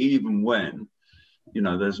shopping, even when, you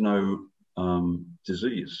know, there's no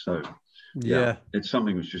disease. So yeah, it's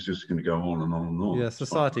something which is just going to go on and on and on. Yeah,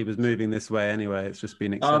 society was moving this way anyway. It's just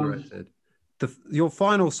been accelerated. Your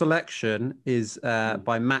final selection is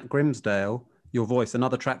by Matt Grimsdale, Your Voice,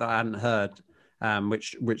 another track that I hadn't heard.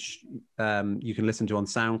 Which you can listen to on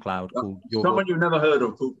SoundCloud. Called Someone you've never heard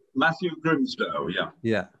of, called Matthew Grimsdale.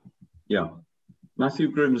 Yeah.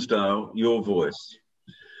 Matthew Grimsdale, Your Voice.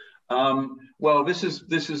 Well, this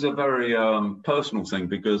is a very personal thing,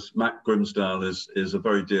 because Matt Grimsdale is a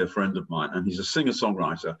very dear friend of mine, and he's a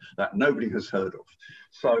singer-songwriter that nobody has heard of.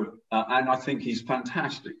 So, and I think he's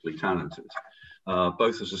fantastically talented,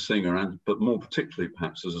 both as a singer but more particularly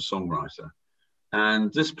perhaps as a songwriter.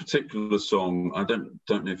 And this particular song, I don't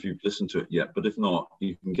know if you've listened to it yet, but if not,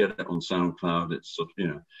 you can get it on SoundCloud. It's sort of, you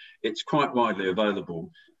know, it's quite widely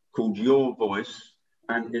available, called Your Voice,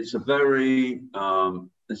 and it's a very,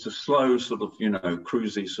 it's a slow sort of, you know,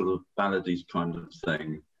 cruisy sort of ballady kind of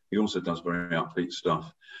thing. He also does very upbeat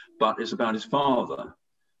stuff, but it's about his father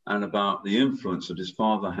and about the influence that his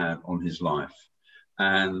father had on his life.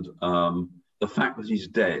 And the fact that he's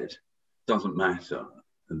dead doesn't matter.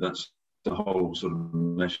 And that's the whole sort of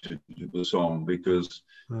message of the song, because,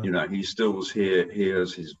 you know, he still was here,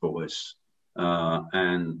 hears his voice.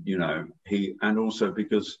 And, you know, and also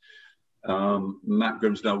because Matt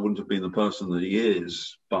Grimsdale wouldn't have been the person that he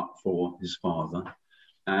is, but for his father.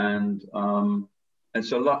 And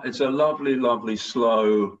it's a lovely, lovely,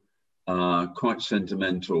 slow, quite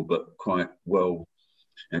sentimental, but quite well.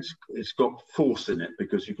 It's got force in it,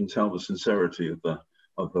 because you can tell the sincerity of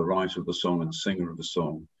the writer of the song and singer of the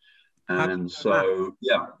song. And so,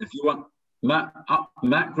 yeah, if you want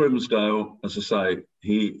Matt Grimsdale, as I say,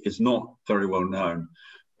 he is not very well known,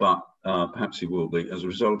 but perhaps he will be as a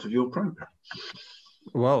result of your program.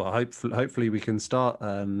 Well, hopefully we can start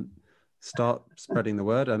spreading the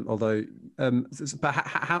word. Although, but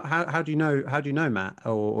how do you know Matt,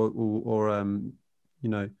 or you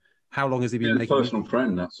know, how long has he been making? Personal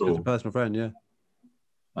friend, that's all. A personal friend, yeah.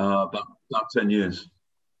 About 10 years.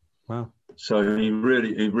 Wow. So he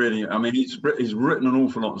really, I mean, he's written an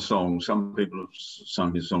awful lot of songs. Some people have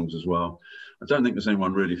sung his songs as well. I don't think there's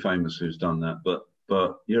anyone really famous who's done that, but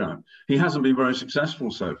you know, he hasn't been very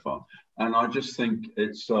successful so far. And I just think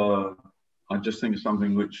it's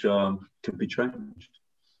something which could be changed.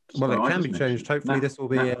 Well, it can be changed. Hopefully, this will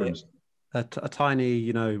be a tiny,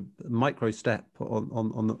 you know, micro step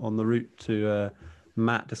on the route to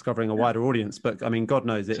Matt discovering a wider audience. But I mean, God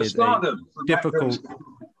knows it is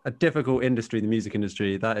a difficult industry, the music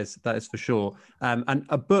industry. That is for sure. And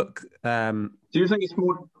a book. Do you think it's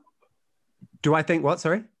more? Do I think what?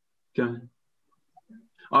 Sorry. Okay.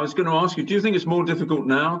 I was going to ask you, do you think it's more difficult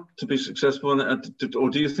now to be successful, or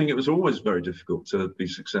do you think it was always very difficult to be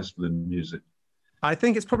successful in music? I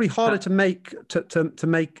think it's probably harder to make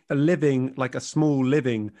a living, like a small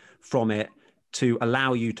living from it, to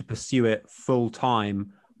allow you to pursue it full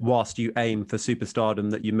time whilst you aim for superstardom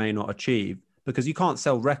that you may not achieve, because you can't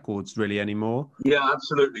sell records really anymore. Yeah,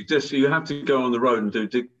 absolutely. Just you have to go on the road and do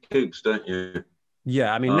gigs, don't you?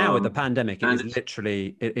 Yeah, I mean, now with the pandemic,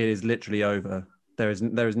 it is literally over. There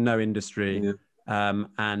is no industry,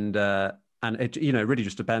 yeah. And it, you know, really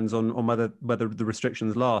just depends on whether the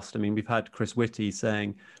restrictions last. I mean, we've had Chris Whitty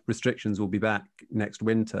saying restrictions will be back next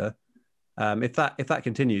winter. If that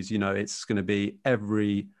continues, you know, it's going to be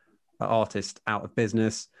every artist out of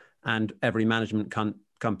business and every management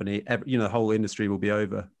company. You know, the whole industry will be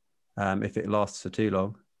over if it lasts for too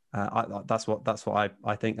long. That's what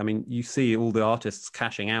I think. I mean, you see all the artists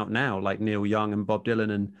cashing out now, like Neil Young and Bob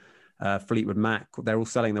Dylan and Fleetwood Mac. They're all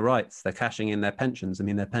selling the rights. They're cashing in their pensions. I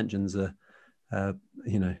mean, their pensions are,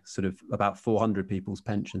 you know, sort of about 400 people's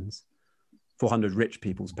pensions, 400 rich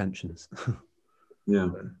people's pensions. Yeah,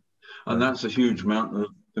 and that's a huge amount of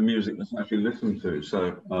the music that's actually listened to.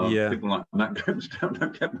 So people like Matt Grimsdale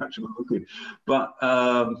don't get much of a look. But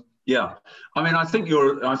yeah, I mean, I think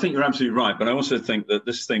you're absolutely right. But I also think that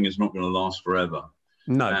this thing is not going to last forever.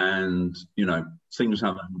 No. And, you know, things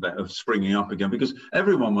have a bit of springing up again, because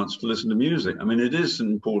everyone wants to listen to music. I mean, it is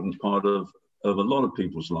an important part of a lot of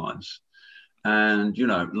people's lives. And, you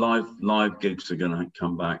know, live gigs are going to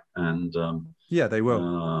come back. And yeah, they will.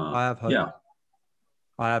 I have hope. Yeah.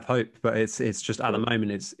 I have hope, but it's just at the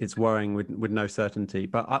moment it's worrying with no certainty.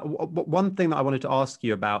 But one thing that I wanted to ask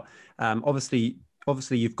you about, obviously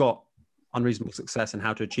you've got Unreasonable Success and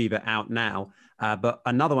How to Achieve It out now, but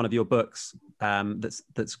another one of your books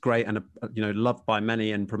that's great and you know, loved by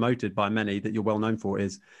many and promoted by many, that you're well known for,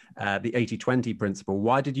 is the 80-20 principle.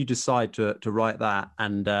 Why did you decide to write that?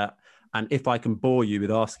 And if I can bore you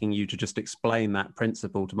with asking you to just explain that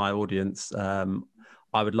principle to my audience,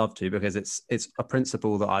 I would love to, because it's a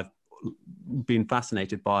principle that I've been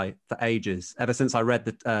fascinated by for ages, ever since I read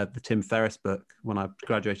the Tim Ferriss book when I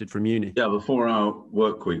graduated from uni. Yeah, the 4-Hour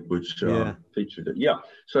Workweek, which featured it. Yeah,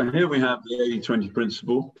 so here we have the 80-20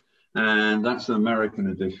 principle, and that's an American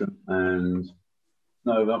edition. And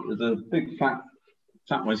no, that was a big fat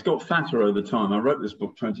one. It's got fatter over time. I wrote this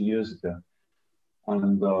book 20 years ago,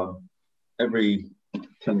 and every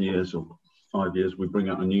 10 years or 5 years we bring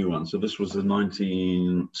out a new one. So this was the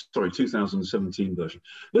 2017 version.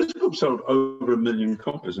 This book sold over 1 million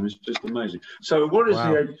copies, and it's just amazing. So what is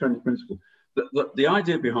the 80-20 principle? The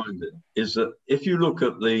idea behind it is that if you look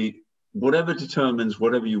at whatever determines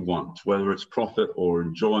whatever you want, whether it's profit or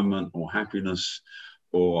enjoyment or happiness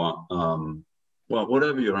or well,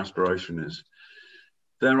 whatever your aspiration is,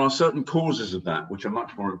 there are certain causes of that which are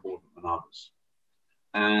much more important than others.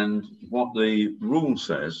 And what the rule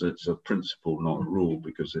says, it's a principle, not a rule,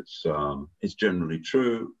 because it's generally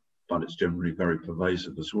true, but it's generally very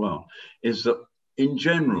pervasive as well, is that in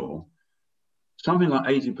general, something like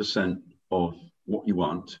 80% of what you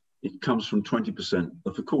want, it comes from 20%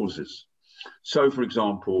 of the causes. So, for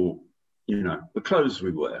example, you know, the clothes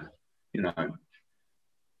we wear, you know,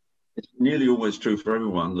 it's nearly always true for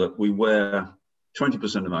everyone that we wear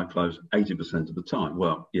 20% of our clothes 80% of the time.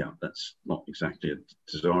 Well, yeah, that's not exactly a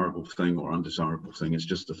desirable thing or undesirable thing. It's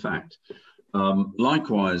just a fact.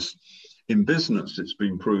 Likewise, in business, it's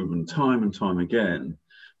been proven time and time again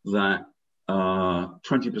that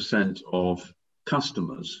 20% of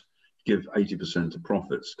customers give 80% of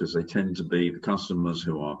profits, because they tend to be the customers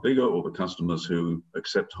who are bigger, or the customers who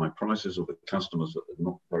accept high prices, or the customers that are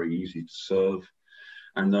not very easy to serve.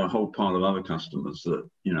 And there are a whole pile of other customers that,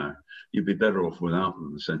 you know, you'd be better off without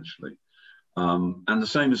them, essentially. And the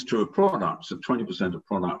same is true of products, that 20% of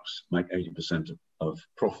products make 80% of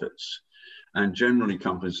profits. And generally,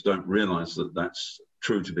 companies don't realize that that's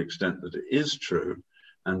true to the extent that it is true.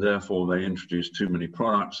 And therefore, they introduce too many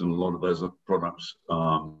products, and a lot of those products,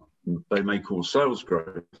 they may cause sales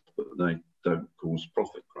growth, but they don't cause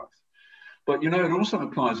profit growth. But, you know, it also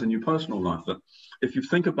applies in your personal life, that if you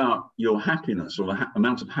think about your happiness, or the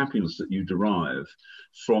amount of happiness that you derive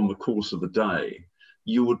from the course of a day,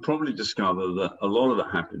 you would probably discover that a lot of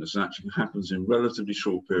that happiness actually happens in relatively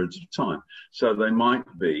short periods of time. So they might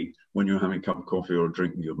be when you're having a cup of coffee or a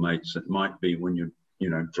drink with your mates. It might be when you're, you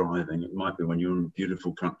know, driving. It might be when you're in a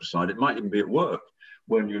beautiful countryside. It might even be at work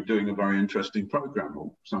when you're doing a very interesting program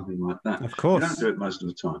or something like that. Of course. You don't do it most of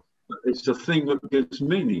the time. But it's a thing that gives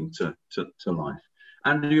meaning to life.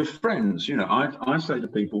 And your friends, you know, I say to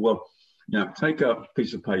people, well, you know, take a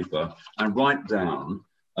piece of paper and write down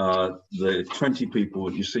the 20 people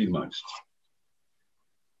that you see most.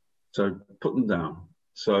 So put them down.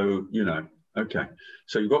 So, you know, okay.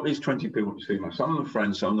 So you've got these 20 people you see most. Some of them are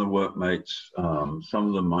friends, some of them are workmates, some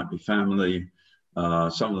of them might be family,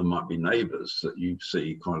 some of them might be neighbors that you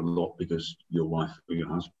see quite a lot because your wife or your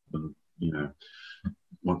husband, you know,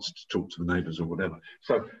 wants to talk to the neighbors or whatever.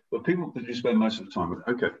 So the people that you spend most of the time with,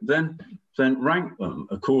 okay, then rank them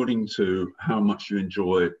according to how much you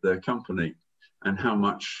enjoy their company and how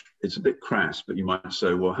much, it's a bit crass, but you might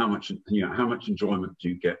say, well, how much enjoyment do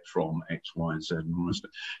you get from X, Y, and Z and all this?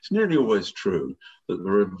 It's nearly always true that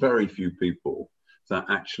there are very few people that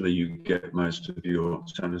actually you get most of your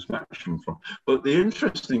satisfaction from. But the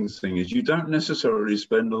interesting thing is you don't necessarily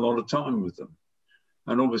spend a lot of time with them.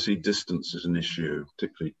 And obviously distance is an issue,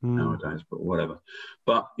 particularly nowadays, but whatever.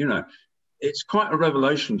 But, you know, it's quite a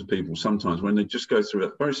revelation to people sometimes when they just go through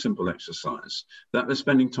a very simple exercise that they're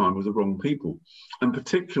spending time with the wrong people. And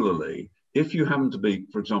particularly if you happen to be,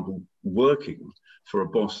 for example, working for a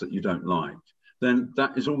boss that you don't like, then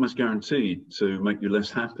that is almost guaranteed to make you less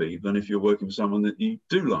happy than if you're working for someone that you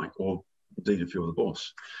do like, or indeed if you're the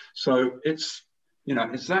boss. So it's, you know,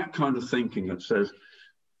 it's that kind of thinking that says,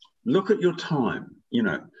 look at your time, you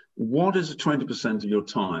know, what is the 20% of your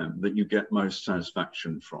time that you get most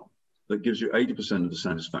satisfaction from? That gives you 80% of the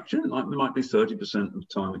satisfaction. Like there might be 30% of the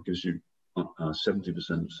time that gives you 70%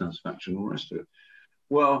 of satisfaction, all the rest of it.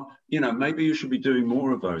 Well, you know, maybe you should be doing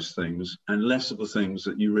more of those things and less of the things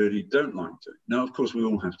that you really don't like doing. Now, of course, we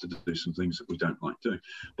all have to do some things that we don't like doing.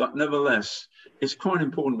 But nevertheless, it's quite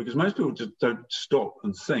important because most people just don't stop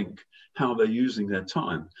and think how they're using their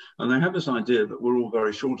time. And they have this idea that we're all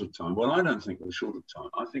very short of time. Well, I don't think we're short of time.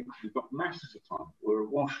 I think we've got masses of time. We're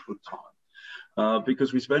awash with time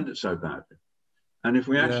because we spend it so badly. And if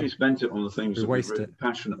we actually spent it on the things that we're really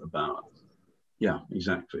passionate about, yeah,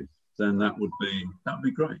 exactly, then that would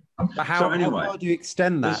be great. But how do you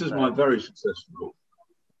extend that? This is my very successful book.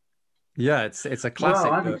 Yeah, it's a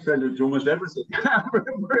classic. Well, I've extended it to almost everything. I've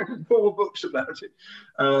written 4 books about it.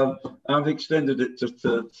 I've extended it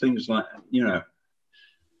to things like, you know,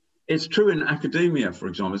 it's true in academia, for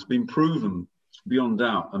example. It's been proven beyond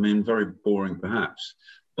doubt. I mean, very boring perhaps,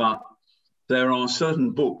 but there are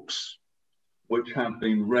certain books which have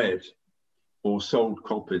been read or sold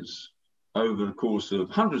copies over the course of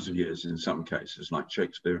hundreds of years in some cases, like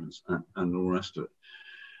Shakespeare and all the rest of it.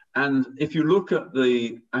 And if you look at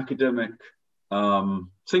the academic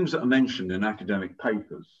things that are mentioned in academic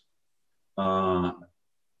papers,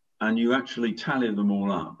 and you actually tally them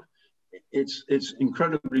all up, it's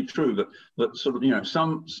incredibly true that sort of, you know,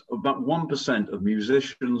 about 1% of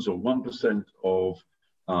musicians or 1% of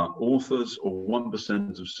authors or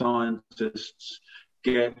 1% of scientists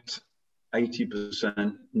get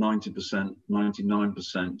 80%, 90%,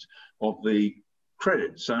 99% of the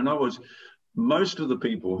credit. So in other words, most of the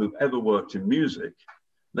people who've ever worked in music,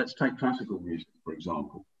 let's take classical music, for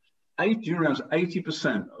example, do you realize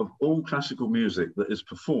 80% of all classical music that is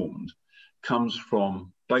performed comes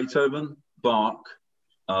from Beethoven, Bach,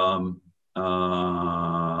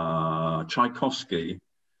 Tchaikovsky,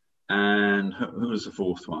 and who was the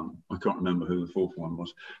fourth one? I can't remember who the fourth one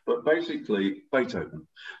was, but basically Beethoven.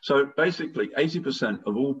 So basically 80%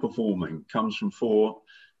 of all performing comes from 4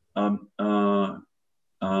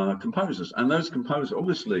 composers. And those composers,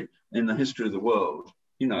 obviously, in the history of the world,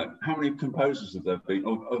 you know, how many composers have there been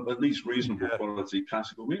of at least reasonable quality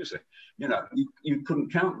classical music? You know, you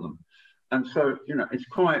couldn't count them. And so, you know, it's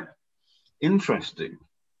quite interesting.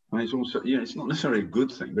 I mean, it's also, you know, it's not necessarily a good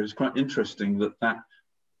thing, but it's quite interesting that that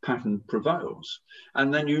pattern prevails.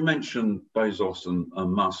 And then you mentioned Bezos and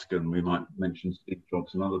Musk, and we might mention Steve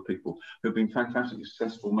Jobs and other people who've been fantastically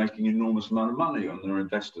successful, making enormous amount of money, and there are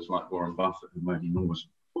investors like Warren Buffett who made enormous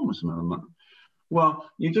amount of money. Well,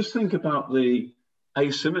 you just think about the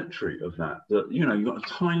asymmetry of that, you know, you've got a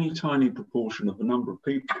tiny proportion of the number of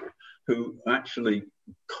people who actually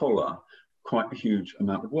collar quite a huge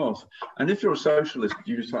amount of wealth. And if you're a socialist,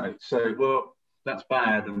 you say, well, that's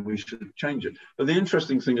bad and we should change it. But the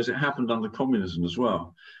interesting thing is it happened under communism as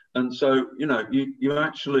well. And so, you know, you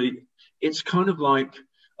actually, it's kind of like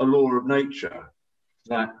a law of nature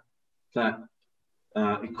that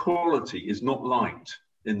equality is not liked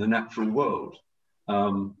in the natural world.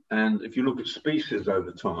 And if you look at species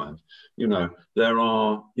over time, you know, there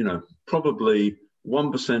are, you know, probably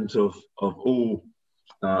 1% of all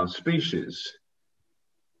species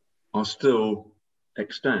are still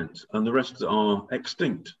extant and the rest are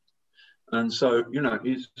extinct. And so, you know,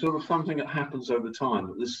 it's sort of something that happens over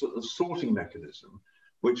time, this sort of sorting mechanism,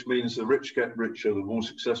 which means the rich get richer, the more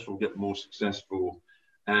successful get more successful,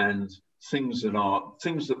 and things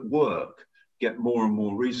that work get more and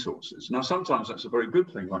more resources. Now, sometimes that's a very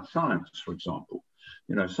good thing, like science, for example.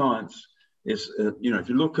 You know, science is, you know, if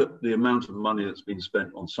you look at the amount of money that's been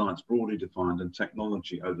spent on science broadly defined and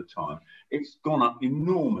technology over time, it's gone up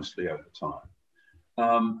enormously over time.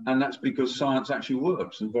 And that's because science actually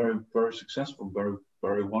works and very, very successful, very,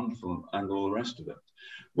 very wonderful, and all the rest of it.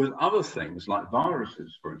 With other things like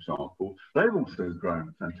viruses, for example, they've also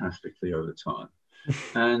grown fantastically over time.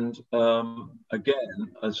 And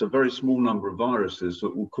again, it's a very small number of viruses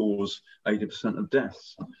that will cause 80% of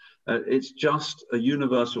deaths. It's just a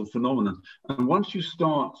universal phenomenon. And once you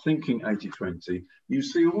start thinking 80-20, you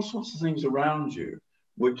see all sorts of things around you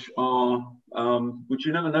which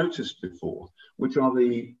you never noticed before, which are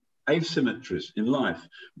the asymmetries in life,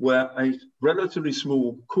 where a relatively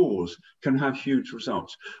small cause can have huge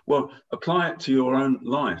results. Well, apply it to your own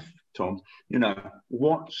life, Tom. You know,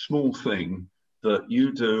 what small thing that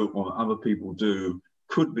you do or other people do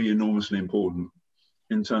could be enormously important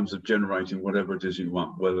in terms of generating whatever it is you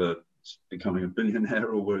want, whether it's becoming a billionaire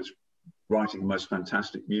or whether it's writing the most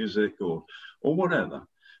fantastic music or whatever.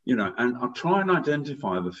 You know, and I'll try and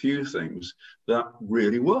identify the few things that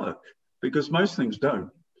really work, because most things don't.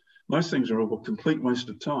 Most things are a complete waste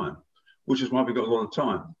of time, which is why we've got a lot of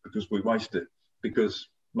time, because we waste it, because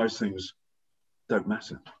most things don't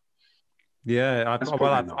matter. Yeah, I've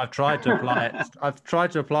tried to apply it. I've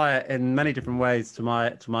tried to apply it in many different ways to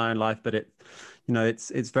my own life, but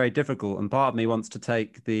it's very difficult. And part of me wants to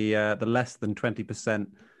take the less than 20%.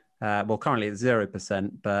 Well, currently it's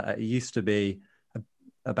 0%, but it used to be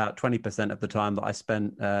about 20% of the time that I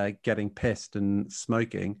spent getting pissed and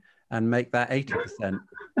smoking, and make that 80%.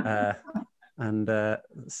 And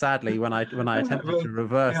sadly, when I attempted to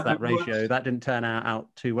reverse that ratio, that didn't turn out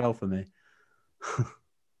too well for me.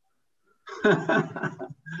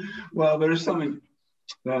 Well, there is something.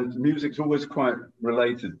 Music's always quite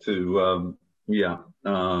related to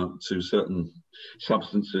certain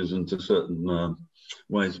substances and to certain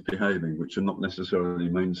ways of behaving, which are not necessarily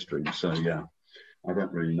mainstream. So yeah, I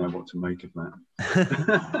don't really know what to make of that.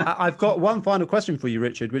 I've got one final question for you,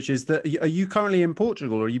 Richard, which is that are you currently in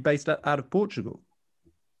Portugal, or are you based out of Portugal?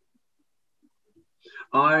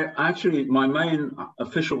 My main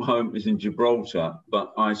official home is in Gibraltar,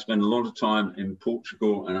 but I spend a lot of time in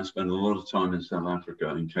Portugal and I spend a lot of time in South Africa,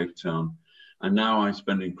 in Cape Town. And now I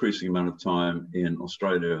spend an increasing amount of time in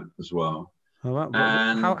Australia as well. Oh, wow.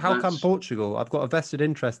 How come Portugal? I've got a vested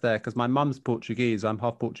interest there because my mum's Portuguese. I'm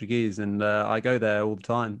half Portuguese, and I go there all the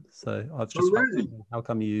time. So I've just how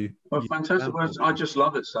come you? Well, fantastic. I just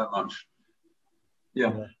love it so much.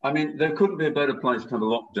 Yeah, I mean, there couldn't be a better place to have a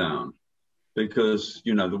lockdown, because,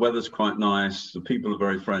 you know, the weather's quite nice, the people are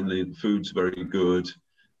very friendly, the food's very good,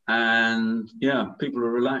 and yeah, people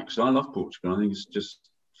are relaxed. I love Portugal. I think it's just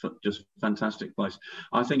a fantastic place.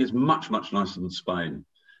 I think it's much nicer than Spain.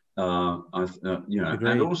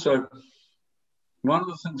 And also one of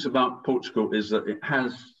the things about Portugal is that it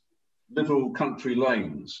has little country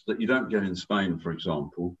lanes that you don't get in Spain, for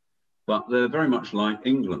example. but they're very much like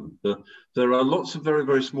England. There are lots of very,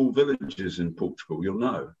 very small villages in Portugal, you'll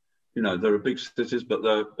know. You know, there are big cities, but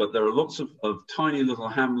there are lots of tiny little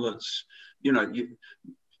hamlets. You know,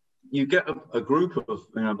 you get a group of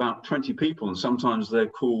about 20 people, and sometimes they're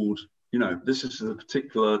called, you know, this is a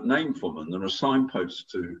particular name for them. There are signposts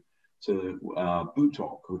to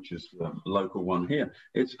Butok, which is the local one here.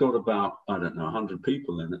 It's got about, I don't know, 100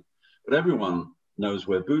 people in it, but everyone knows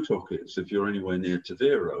where Butok is if you're anywhere near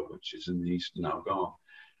Tavira, which is in the eastern Algarve.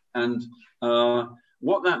 And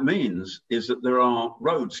what that means is that there are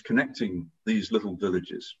roads connecting these little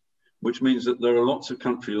villages, which means that there are lots of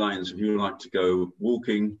country lanes if you like to go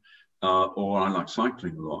walking, or I like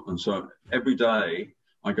cycling a lot. And so every day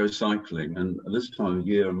I go cycling, and this time of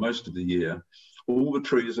year, most of the year, all the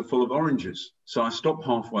trees are full of oranges. So I stop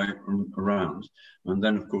halfway around, and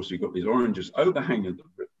then of course you've got these oranges overhanging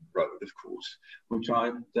the road, of course, which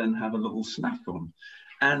I then have a little snack on.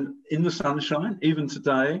 And in the sunshine, even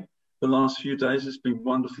today, the last few days, it's been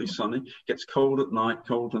wonderfully sunny. It gets cold at night,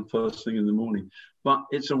 cold and first thing in the morning. But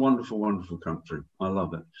it's a wonderful, wonderful country. I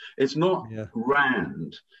love it. It's not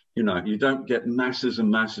grand. You know, you don't get masses and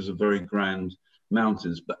masses of very grand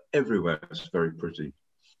mountains, but everywhere it's very pretty.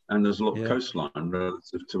 And there's a lot of coastline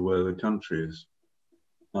relative to where the country is.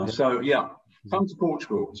 So, yeah, come to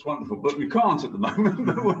Portugal. It's wonderful. But we can't at the moment.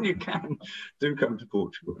 But when you can, do come to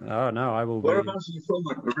Portugal. Oh, no, I will. Whereabouts are you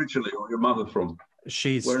from originally, or your mother from?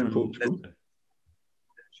 She's Where from in Portugal? Lisbon.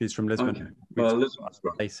 She's from Lisbon. Okay. Well, Lisbon's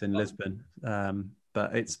right. Place in Lisbon.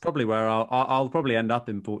 But it's probably where I'll probably end up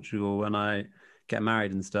in Portugal when I get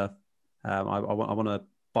married and stuff. I want to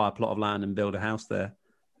buy a plot of land and build a house there.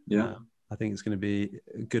 Yeah. I think it's going to be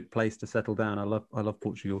a good place to settle down. I love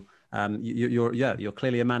Portugal. You're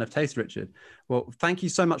clearly a man of taste, Richard. Well, thank you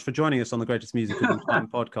so much for joining us on the Greatest Music of All Time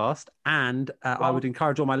podcast. And I would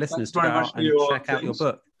encourage all my listeners to go out and check out your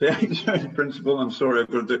book. The Exchange Principle. I'm sorry, I've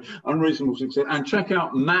got to do Unreasonable Success. And check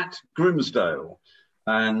out Matt Grimsdale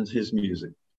and his music.